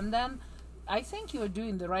first, and then I think you are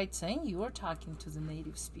doing the right thing. You are talking to the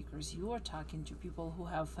native speakers. You are talking to people who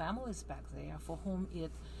have families back there, for whom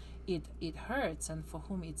it hurts, and for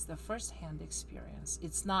whom it's the first-hand experience.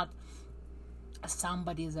 It's not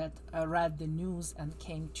somebody that read the news and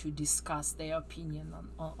came to discuss their opinion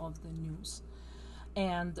of the news.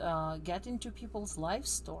 And get into people's life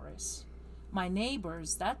stories. My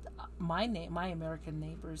neighbors, my American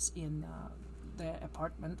neighbors in the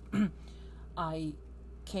apartment, I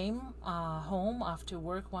came home after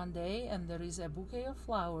work one day, and there is a bouquet of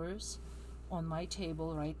flowers on my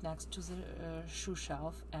table right next to the shoe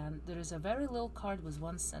shelf, and there is a very little card with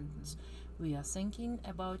one sentence: "We are thinking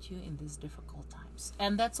about you in these difficult times."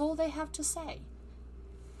 And that's all they have to say.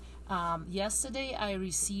 Yesterday, I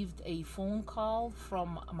received a phone call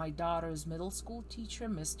from my daughter's middle school teacher,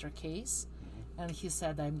 Mr. Case, and he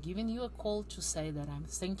said, "I'm giving you a call to say that I'm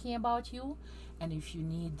thinking about you, and if you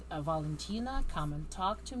need a Valentina, come and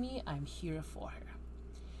talk to me. I'm here for her."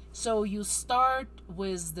 So you start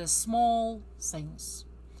with the small things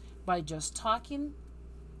by just talking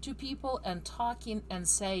to people and talking and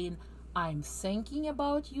saying, "I'm thinking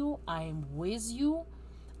about you, I'm with you,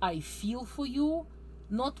 I feel for you,"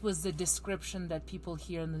 not with the description that people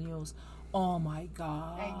hear in the news. "Oh my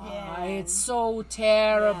God, Again. it's so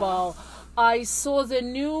terrible. I saw the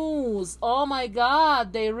news. Oh my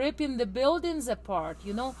God, they're ripping the buildings apart."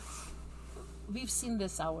 We've seen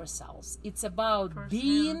this ourselves. It's about Firsthand,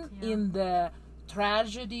 being yeah. in the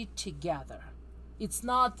tragedy together. It's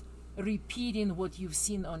not repeating what you've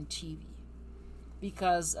seen on TV,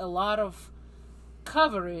 because a lot of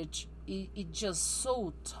coverage it's just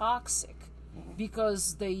so toxic,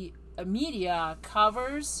 because the media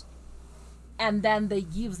covers and then they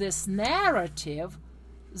give this narrative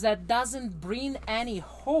that doesn't bring any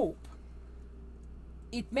hope.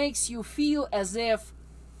 It makes you feel as if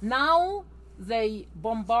now they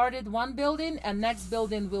bombarded one building and next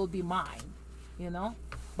building will be mine,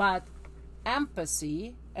 But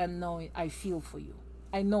empathy and knowing I feel for you.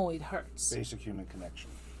 I know it hurts. Basic human connection.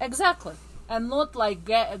 Exactly. And not like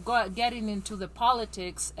getting into the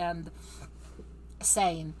politics and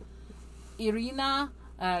saying, Irina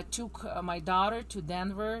took my daughter to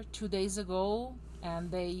Denver 2 days ago,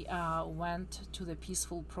 and they went to the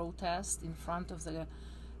peaceful protest in front of the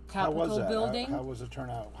How was Capitol that? building. How was the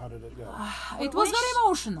turnout? How did it go? It was very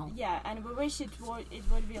emotional. Yeah, and we wish it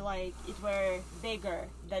would be like it were bigger.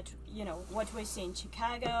 That what we see in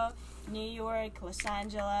Chicago, New York, Los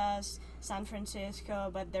Angeles, San Francisco,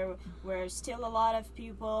 but there were still a lot of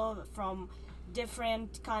people from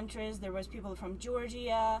different countries. There was people from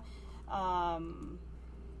Georgia,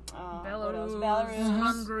 what else? Belarus, Belarus.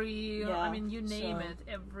 Hungary. Yeah, I mean, you name so- it,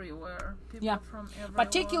 everywhere. People Yeah. from everywhere.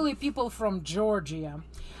 Particularly people from Georgia.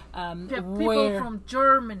 People where from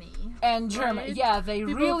Germany. and Germany, right? yeah, they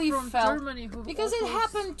People really from felt Germany who because it also-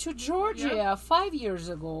 happened to Georgia 5 years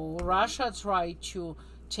ago. Russia tried to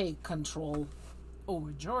take control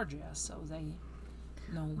over Georgia, so they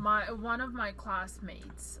know. One of my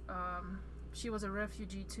classmates, she was a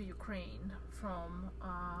refugee to Ukraine from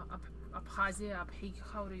Abkhazia,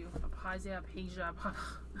 Abkhazia.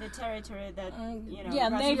 The territory that yeah,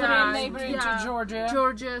 Russia- neighboring to Georgia.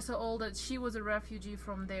 Georgia, so all that she was a refugee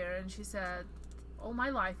from there, and she said, all my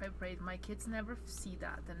life I prayed my kids never see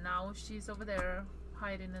that, and now she's over there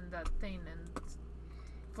hiding in that thing. And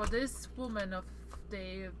for this woman of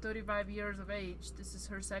the 35 years of age, this is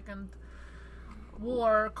her second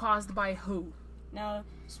war caused by who? Now,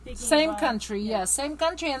 speaking Same about- country, yeah, same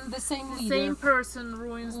country and the same The leader. same person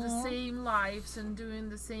ruins the same lives and doing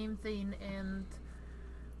the same thing, and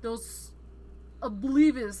those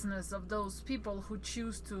obliviousness of those people who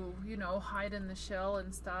choose to hide in the shell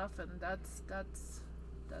and stuff, and that's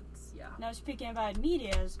yeah. Now, speaking about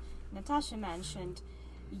medias, Natasha mentioned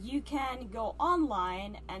you can go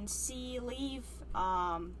online and see live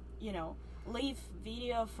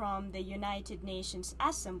video from the United Nations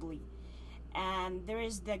Assembly, and there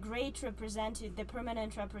is the the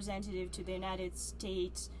permanent representative to the United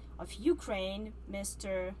States of Ukraine,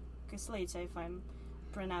 Mr. Kislitsa, if I'm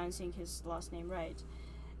pronouncing his last name right.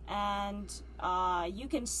 And you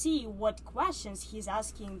can see what questions he's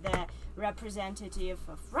asking the representative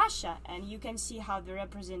of Russia, and you can see how the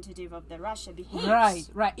representative of the Russia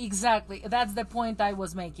behaves. Right, exactly. That's the point I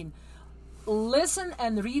was making. Listen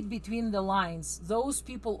and read between the lines. Those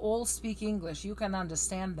people all speak English. You can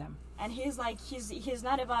understand them. And he's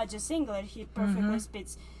not about just English. He perfectly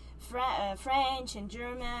speaks French and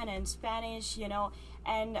German and Spanish,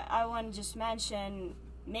 And I want to just mention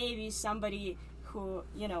maybe somebody who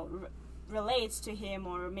relates to him,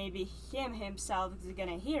 or maybe him himself is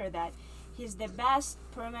gonna hear that he's the best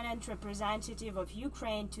permanent representative of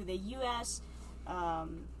Ukraine to the U.S.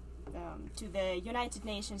 To the United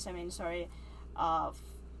Nations.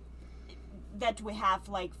 That we have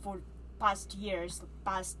for past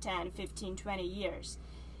 10, 15, 20 years.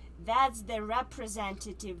 That's the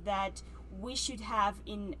representative that we should have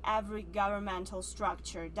in every governmental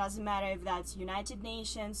structure. Doesn't matter if that's United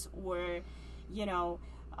Nations or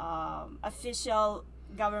official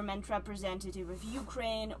government representative of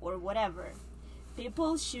Ukraine or whatever.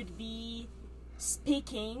 People should be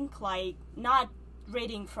speaking, not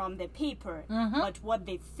reading from the paper, but what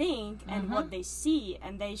they think and what they see,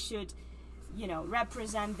 and they should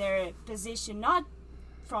represent their position not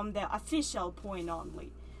from the official point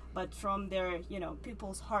only, but from their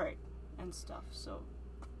people's heart and stuff. So,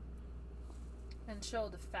 and show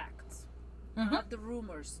the facts, not the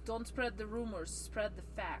rumors. Don't spread the rumors, spread the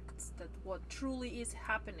facts, that what truly is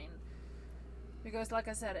happening. Because like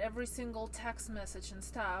I said, every single text message and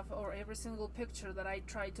stuff, or every single picture that I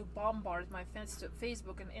try to bombard my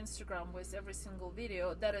Facebook and Instagram with, every single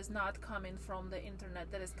video, that is not coming from the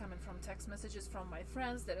internet, that is coming from text messages from my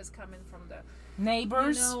friends, that is coming from the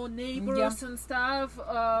Neighbors. Neighbors and stuff.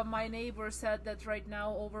 My neighbor said that right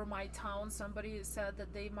now over my town, somebody said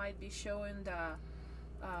that they might be showing the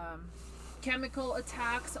chemical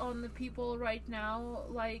attacks on the people right now.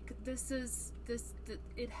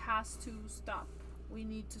 It has to stop. We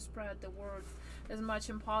need to spread the word as much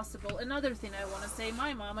as possible. Another thing I want to say,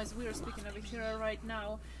 my mom, as we are speaking over here right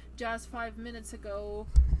now, just 5 minutes ago,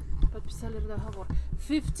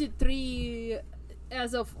 53,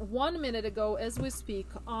 as of 1 minute ago, as we speak,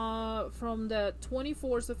 from the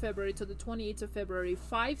 24th of February to the 28th of February,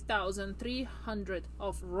 5,300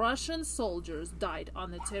 of Russian soldiers died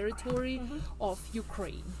on the territory of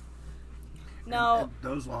Ukraine. now And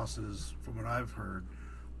those losses, from what I've heard,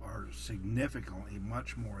 are significantly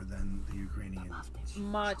much more than the Ukrainian.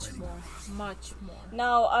 Much more.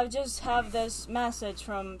 Now I just have this message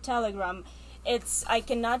from Telegram. I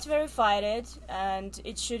cannot verify it, and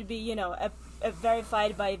it should be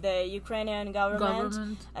verified by the Ukrainian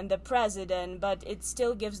government and the president. But it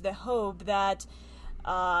still gives the hope that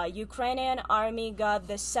Ukrainian army got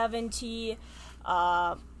the 70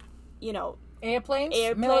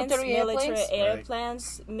 Airplanes, military airplanes.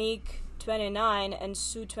 airplanes, MiG-29 and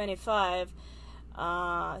Su-25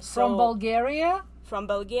 From Bulgaria. from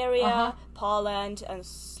Bulgaria, Poland, and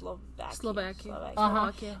Slovakia.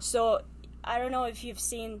 So I don't know if you've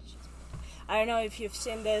seen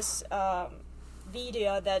this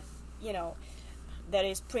video that that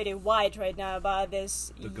is pretty wide right now about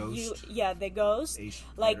this. The ghost? The ghost. Ace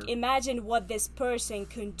Like, Rider. imagine what this person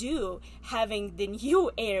can do having the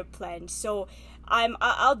new airplane. So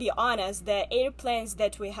I'll be honest, the airplanes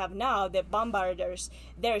that we have now, the bombarders,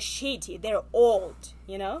 they're shitty, they're old,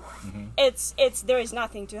 you know? It's there is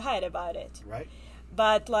nothing to hide about it. Right?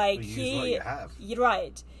 But like Well, you use what you have. You're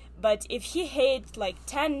right. But if he had like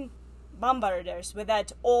 10 bombarders with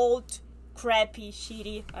that old, crappy,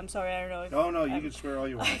 shitty, I'm sorry, I don't know if Oh, no, you can swear all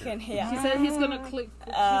you want. I here. can, He yeah. said he's gonna click.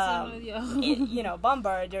 You know,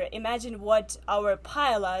 bombarder. Imagine what our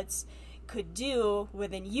pilots could do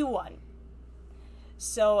with a new one.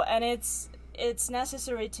 So, and it's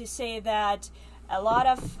necessary to say that a lot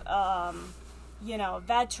of you know,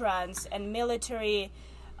 veterans and military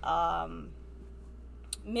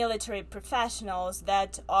professionals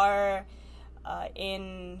that are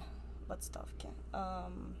in what stuff can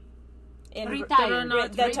in Retired.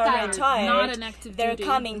 that are retired, not an active they're duty.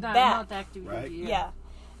 coming Not back. active Right. duty, Yeah,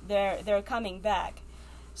 they're coming back.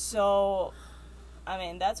 So, I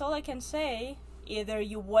mean, that's all I can say. Either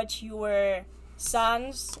you watch your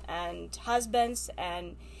sons and husbands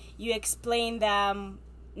and you explain them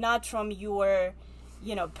not from your,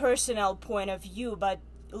 you know, personal point of view, but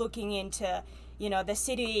looking into, you know, the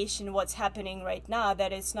situation, what's happening right now,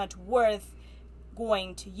 that it's not worth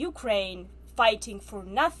going to Ukraine fighting for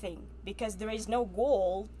nothing, because there is no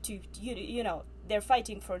goal to, you know, they're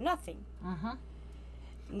fighting for nothing.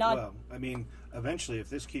 Not Well, I mean, eventually, if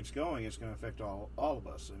this keeps going, it's going to affect all of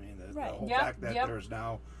us. I mean, the Right. whole Yep, fact that yep. there's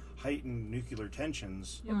now heightened nuclear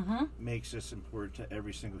tensions makes this important to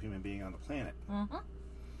every single human being on the planet.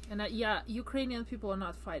 And Ukrainian people are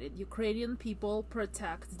not fighting. Ukrainian people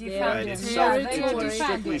protect Defend their Right, it's territory.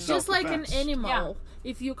 defending. Just like an self-defense. animal.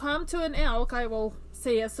 If you come to an elk, I will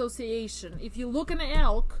say association. If you look at an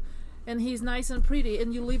elk and he's nice and pretty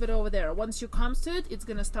and you leave it over there, once you come to it, it's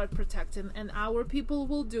gonna start protecting. And our people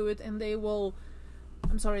will do it, and they will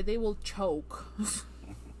choke.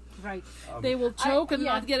 Right. They will choke and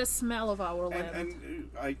yeah. not get a smell of our land. And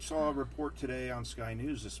I saw a report today on Sky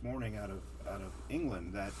News this morning out of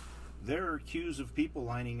England that there are queues of people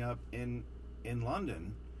lining up in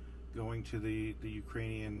London, going to the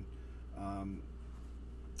Ukrainian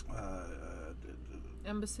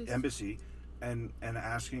embassy and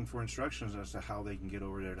asking for instructions as to how they can get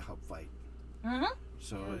over there to help fight.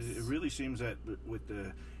 So it really seems that with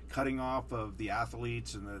the cutting off of the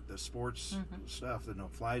athletes and the sports stuff, the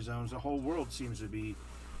no-fly zones, the whole world seems to be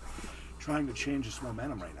trying to change this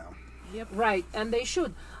momentum right now. Right, and they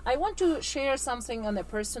should. I want to share something on a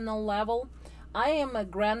personal level. I am a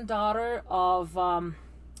granddaughter of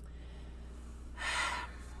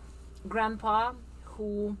grandpa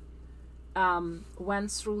who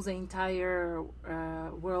went through the entire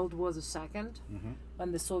World War II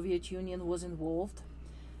when the Soviet Union was involved.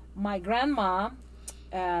 My grandma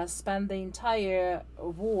spent the entire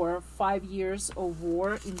war, 5 years of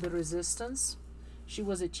war, in the resistance. She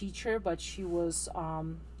was a teacher, but she was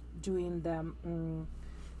doing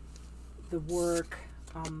the work,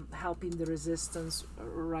 helping the resistance,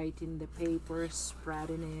 writing the papers,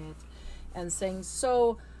 spreading it, and saying.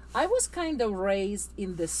 So I was kind of raised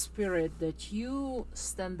in the spirit that you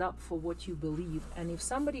stand up for what you believe, and if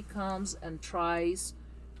somebody comes and tries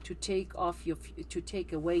to take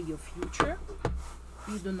away your future,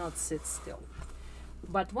 you do not sit still.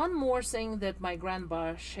 But one more thing that my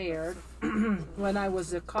grandpa shared when I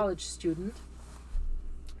was a college student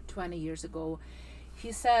 20 years ago,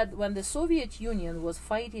 he said when the Soviet Union was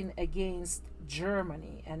fighting against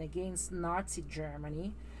Germany and against Nazi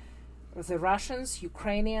Germany, the Russians,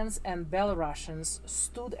 Ukrainians, and Belarusians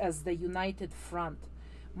stood as the united front.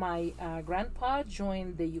 My grandpa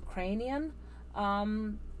joined the Ukrainian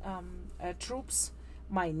troops.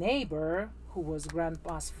 My neighbor, who was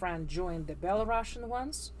grandpa's friend, joined the Belarusian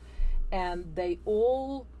ones, and they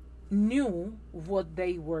all knew what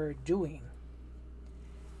they were doing.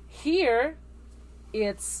 Here,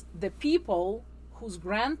 it's the people whose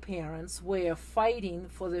grandparents were fighting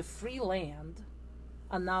for the free land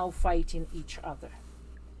are now fighting each other.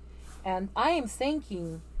 And I am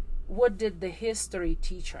thinking, what did the history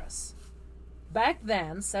teach us? Back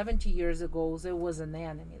then, 70 years ago, there was an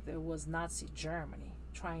enemy. There was Nazi Germany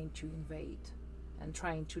trying to invade and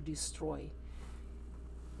trying to destroy.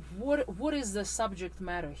 What is the subject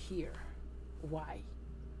matter here? Why?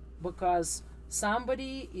 Because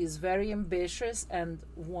somebody is very ambitious and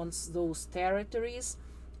wants those territories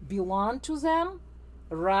belong to them,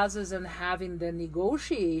 rather than having the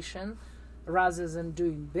negotiation, rather than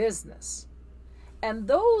doing business. And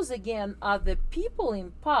those, again, are the people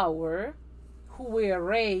in power who were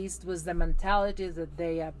raised with the mentality that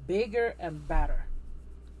they are bigger and better.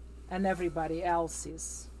 and everybody else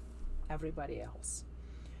is everybody else.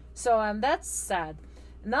 So, and that's sad.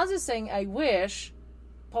 Another thing, I wish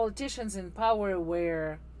politicians in power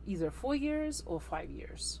were either 4 years or 5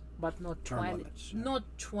 years, but not Term 20, limits, yeah. not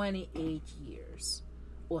 28 years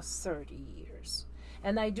or 30 years.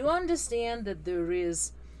 And I do understand that there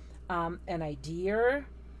is an idea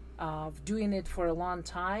of doing it for a long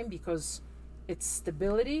time because it's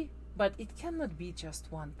stability, but it cannot be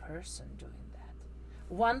just one person doing that.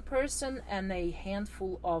 One person and a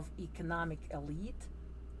handful of economic elite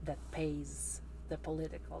that pays the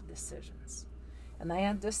political decisions. And I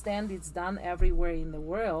understand it's done everywhere in the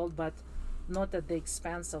world, but not at the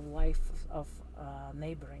expense of life of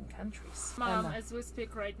neighboring countries. Mom, And, as we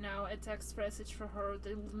speak right now, a text message for her.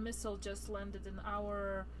 The missile just landed in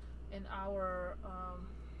our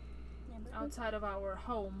outside of our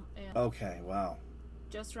home, and Okay, wow.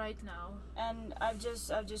 just right now. And I've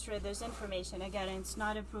just read this information again. It's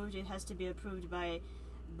not approved. It has to be approved by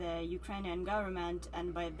the Ukrainian government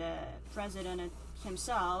and by the president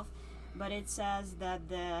himself. But it says that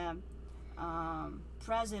the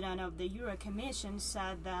president of the Euro Commission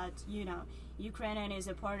said that Ukraine is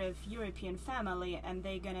a part of European family and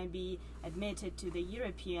they're gonna be admitted to the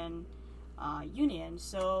European Union.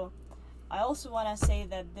 So I also want to say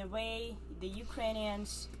that the way the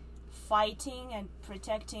Ukrainians fighting and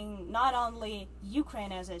protecting not only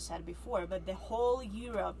Ukraine, as I said before, but the whole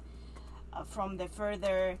Europe from the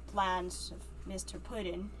further plans of Mr.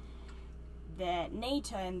 Putin, the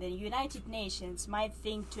NATO and the United Nations might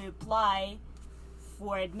think to apply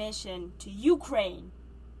for admission to Ukraine,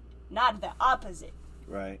 not the opposite.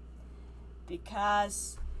 Right.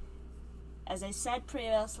 Because, as I said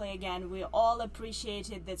previously, again, we all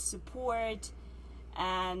appreciated the support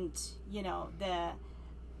and, the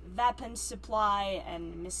weapon supply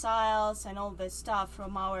and missiles and all this stuff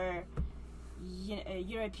from our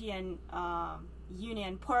European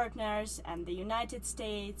Union partners and the United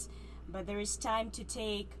States. But there is time to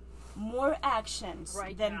take more actions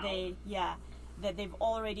Right than now. that they've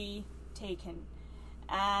already taken.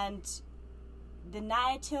 And the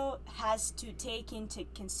NATO has to take into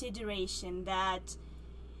consideration that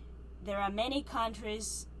there are many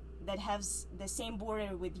countries that have the same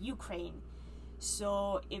border with Ukraine.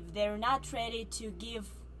 So if they're not ready to give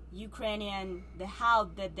Ukrainian the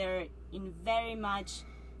help that they're in very much,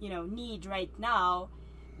 need right now,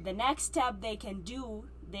 the next step they can do,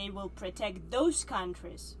 they will protect those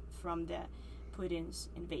countries from the Putin's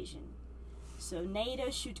invasion. So NATO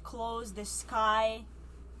should close the sky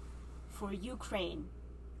for Ukraine.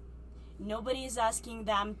 Nobody is asking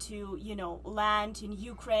them to, land in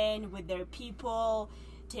Ukraine with their people,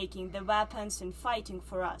 taking the weapons and fighting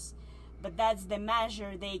for us. But that's the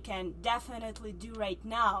measure they can definitely do right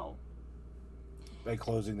now. By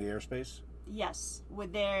closing the airspace? Yes,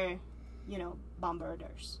 with their,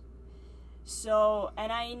 bombarders. So,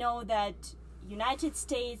 and I know that United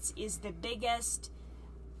States is the biggest,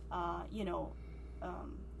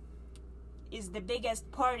 is the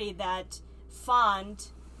biggest party that fund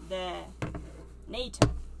the NATO.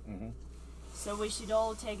 Mm-hmm. So we should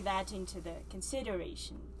all take that into the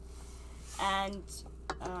consideration. And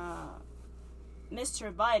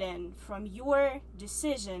Mr. Biden, from your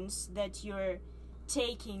decisions that you're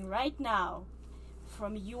taking right now,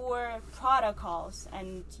 from your protocols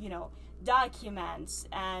and documents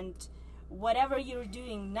and whatever you're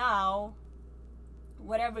doing now,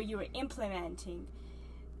 whatever you're implementing,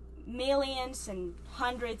 millions and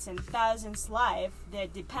hundreds and thousands lives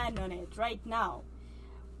that depend on it right now.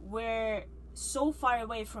 We're so far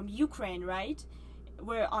away from Ukraine, right?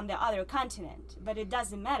 We're on the other continent, but it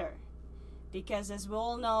doesn't matter because, as we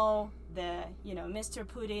all know, Mr.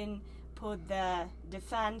 Putin put the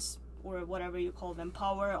defense or whatever you call them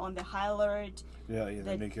power on the high alert. Yeah,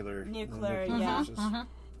 the nuclear. Yeah. forces.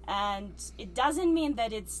 And it doesn't mean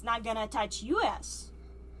that it's not gonna touch U.S.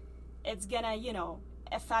 It's gonna,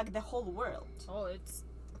 affect the whole world. Oh,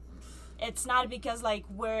 It's not because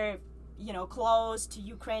we're, close to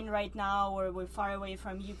Ukraine right now or we're far away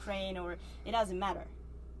from Ukraine, or it doesn't matter.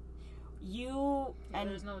 You and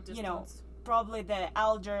there's no distance. probably the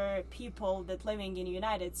elder people that living in the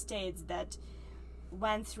United States that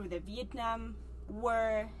went through the Vietnam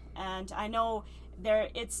War, and I know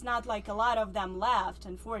it's not like a lot of them left,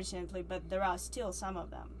 unfortunately, but there are still some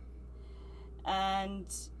of them. And,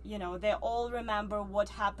 they all remember what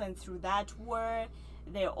happened through that war.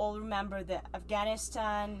 They all remember the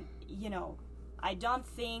Afghanistan. I don't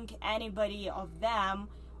think anybody of them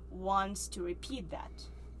wants to repeat that.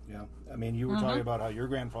 Yeah, I mean, you were talking about how your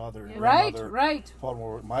grandfather and Right, grandmother right. fought in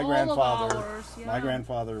World War. All of ours, My yeah.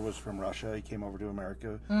 grandfather was from Russia. He came over to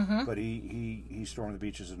America, but he stormed the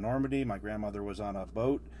beaches of Normandy. My grandmother was on a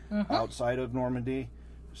boat outside of Normandy.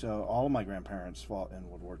 So all of my grandparents fought in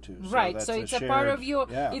World War II. So Right, that's so it's a part of your,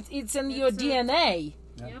 Yeah. it's in your It's a- DNA,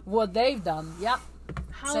 Yep. what they've done. Yeah.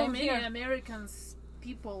 How Same many here. Americans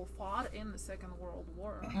people fought in the Second World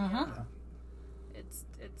War?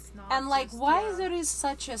 It's not. And like, just, why yeah. there is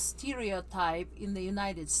such a stereotype in the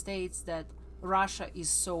United States that Russia is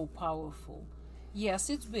so powerful? Yes,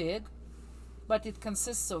 it's big, but it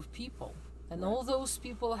consists of people, and all those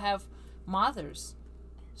people have mothers.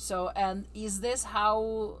 So, and is this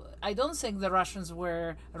how? I don't think the Russians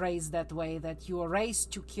were raised that way. That you are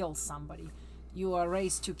raised to kill somebody, you are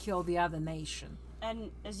raised to kill the other nation.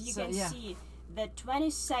 And as you So, can yeah. see, the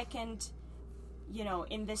 22nd,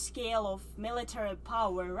 in the scale of military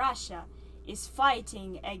power, Russia is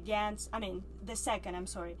fighting against, the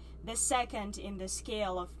second in the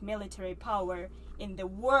scale of military power in the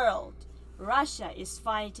world. Russia is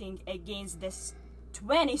fighting against this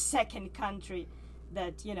 22nd country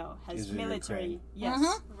that, has Is in military. Ukraine.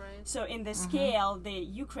 Yes. Right. So in the scale, the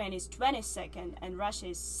Ukraine is 22nd and Russia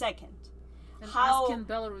is second. And How- asking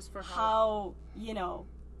Belarus for help. How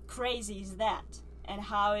crazy is that, and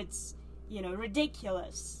how it's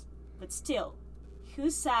ridiculous, but still, who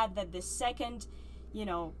said that the second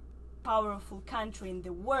powerful country in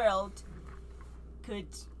the world could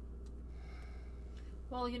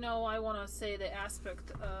Well, I want to say the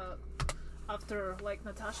aspect after, like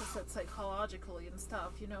Natasha said, psychologically and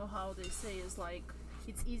stuff. How they say is like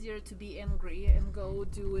it's easier to be angry and go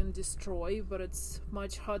do and destroy, but it's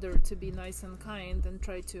much harder to be nice and kind and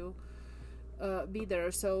try to be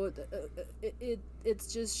there. So it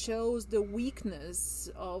just shows the weakness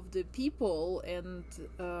of the people and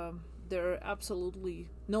their absolutely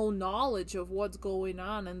no knowledge of what's going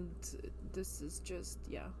on. And this is just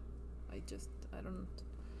I don't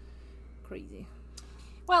crazy.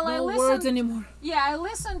 Well, I No listened. words anymore. Yeah, I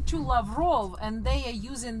listened to Lavrov, and they are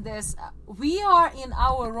using this. We are in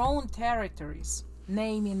our own territories,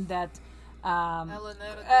 naming that.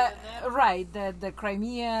 Right, the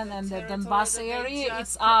Crimean and the territory Donbass that they area, just-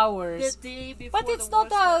 it's ours. The day before But it's the not.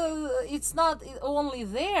 war started. It's not only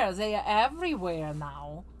there. They are everywhere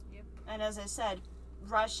now. And as I said,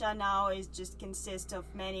 Russia now is just consists of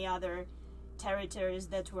many other territories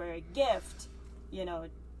that were a gift,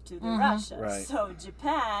 to the Russia. Right. So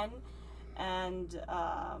Japan and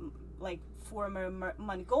like former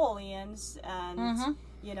Mongolians and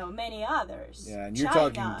many others. Yeah, and you're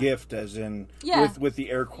China. talking gift as in Yeah. with the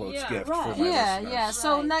air quotes Yeah, gift right. for my Yeah, listeners. yeah. So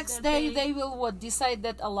Right, next that day they- they will decide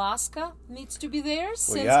that Alaska needs to be there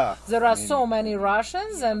since yeah, there are I mean- so many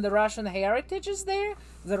Russians and the Russian heritage is there.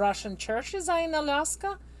 The Russian churches are in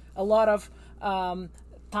Alaska. A lot of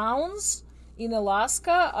towns in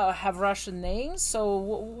Alaska have Russian names. So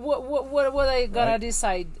what are you gonna Right.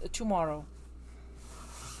 decide tomorrow?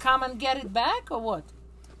 Come and get it back or what?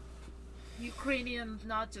 Ukrainians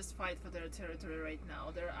not just fight for their territory right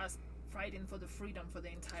now. They're fighting for the freedom for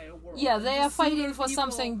the entire world. Yeah, And they the are fighting sooner for people-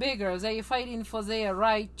 something bigger. They are fighting for their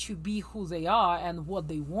right to be who they are and what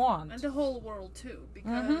they want. and the whole world too.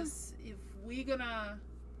 Because if we gonna,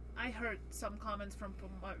 I heard some comments from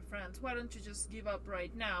my friends. Why don't you just give up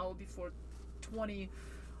right now before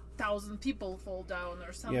 20,000 people fall down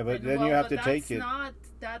or something? Yeah, but then you have to take it-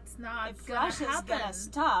 That's not If gonna Russia's happen. gonna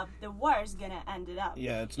stop, the war is gonna end it up.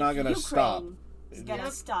 Yeah, it's not If going to stop. Ukraine is gonna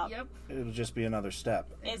Yep, stop. Yep. It'll just be another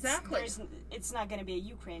step. Exactly. It's not gonna be a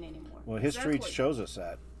Ukraine anymore. Well, history Exactly. shows us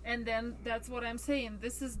that. And then that's what I'm saying.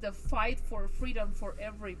 This is the fight for freedom for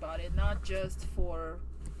everybody, not just for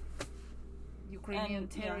Ukrainian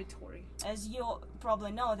And, yeah. territory. As you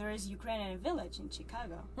probably know, there is Ukrainian village in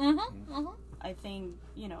Chicago. I think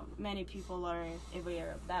many people are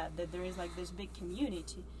aware of that there is like this big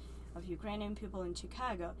community of Ukrainian people in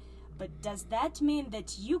Chicago. But does that mean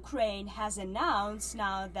that Ukraine has announced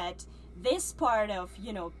now that this part of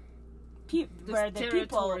where the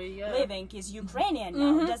people territory, yeah. living is Ukrainian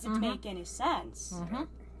now? Does it make any sense?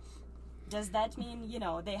 Does that mean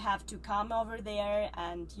they have to come over there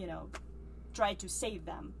and try to save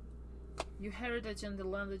them? Your heritage and the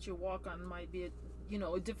land that you walk on might be,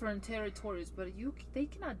 different territories, but they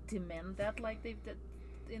cannot demand that like they've did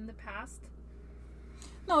in the past.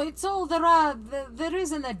 No, it's all there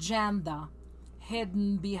is an agenda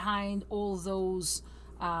hidden behind all those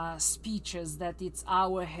speeches that it's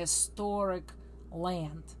our historic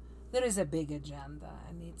land. There is a big agenda,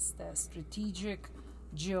 and it's the strategic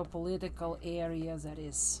geopolitical area that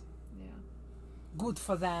is Yeah. good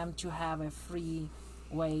for them to have a free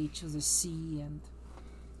way to the sea and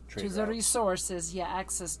to the resources. Yeah,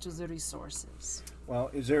 access to the resources. Well,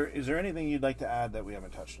 is there anything you'd like to add that we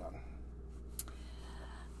haven't touched on?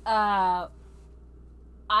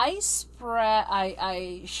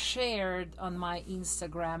 I shared on my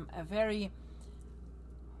Instagram a very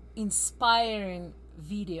inspiring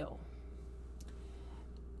video.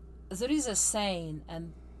 There is a saying,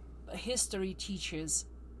 and history teaches,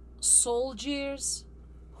 soldiers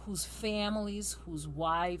whose families, whose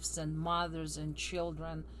wives and mothers and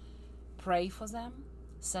children pray for them,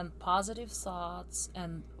 send positive thoughts,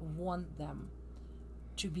 and want them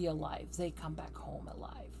to be alive. They come back home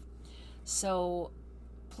alive. So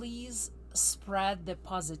please spread the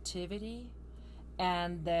positivity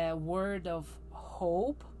and the word of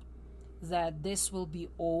hope that this will be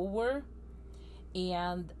over,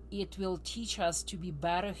 and it will teach us to be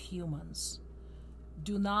better humans.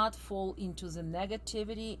 Do not fall into the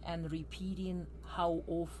negativity and repeating how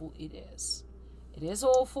awful it is. It is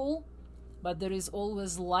awful, but there is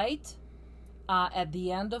always light at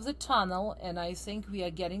the end of the tunnel, and I think we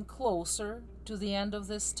are getting closer to the end of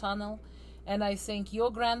this tunnel. And I think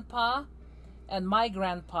your grandpa and my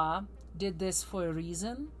grandpa did this for a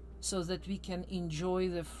reason, so that we can enjoy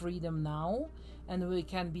the freedom now, and we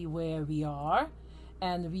can be where we are,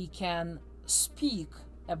 and we can speak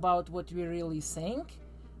about what we really think,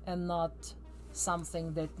 and not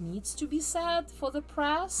something that needs to be said for the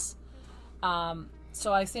press.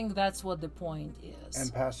 So I think that's what the point is.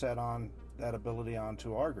 And pass that ability on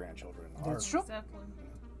to our grandchildren. That's true. Exactly.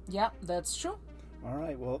 Yeah, that's true. All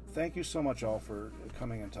right. Well, thank you so much, all, for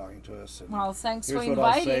coming and talking to us. And Well, thanks for here's what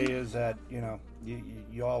I'll inviting. say is that,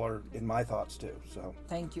 y'all are in my thoughts too. So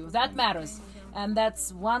Thank you. That matters. And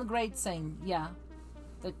that's one great thing, yeah,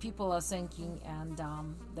 that people are thinking, and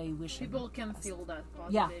they wish People can feel that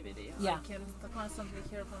Yeah. positivity. Yeah. I can constantly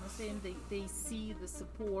hear from the same. They see the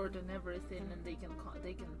support and everything, and they can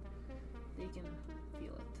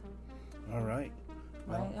feel it. all right.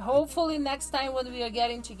 Right. Hopefully next time when we are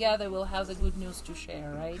getting together, we'll have the good news to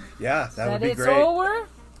share, right? Yeah, that would be it's great. over.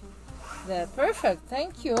 Perfect.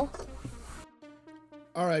 Thank you.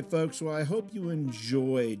 All right, folks. Well, I hope you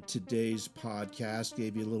enjoyed today's podcast.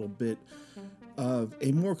 Gave you a little bit of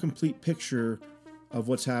a more complete picture of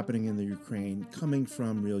what's happening in the Ukraine, coming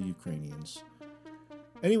from real Ukrainians.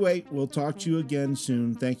 Anyway, we'll talk to you again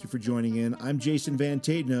soon. Thank you for joining in. I'm Jason Van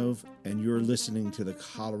Tatenhove, and you're listening to the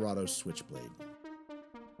Colorado Switchblade.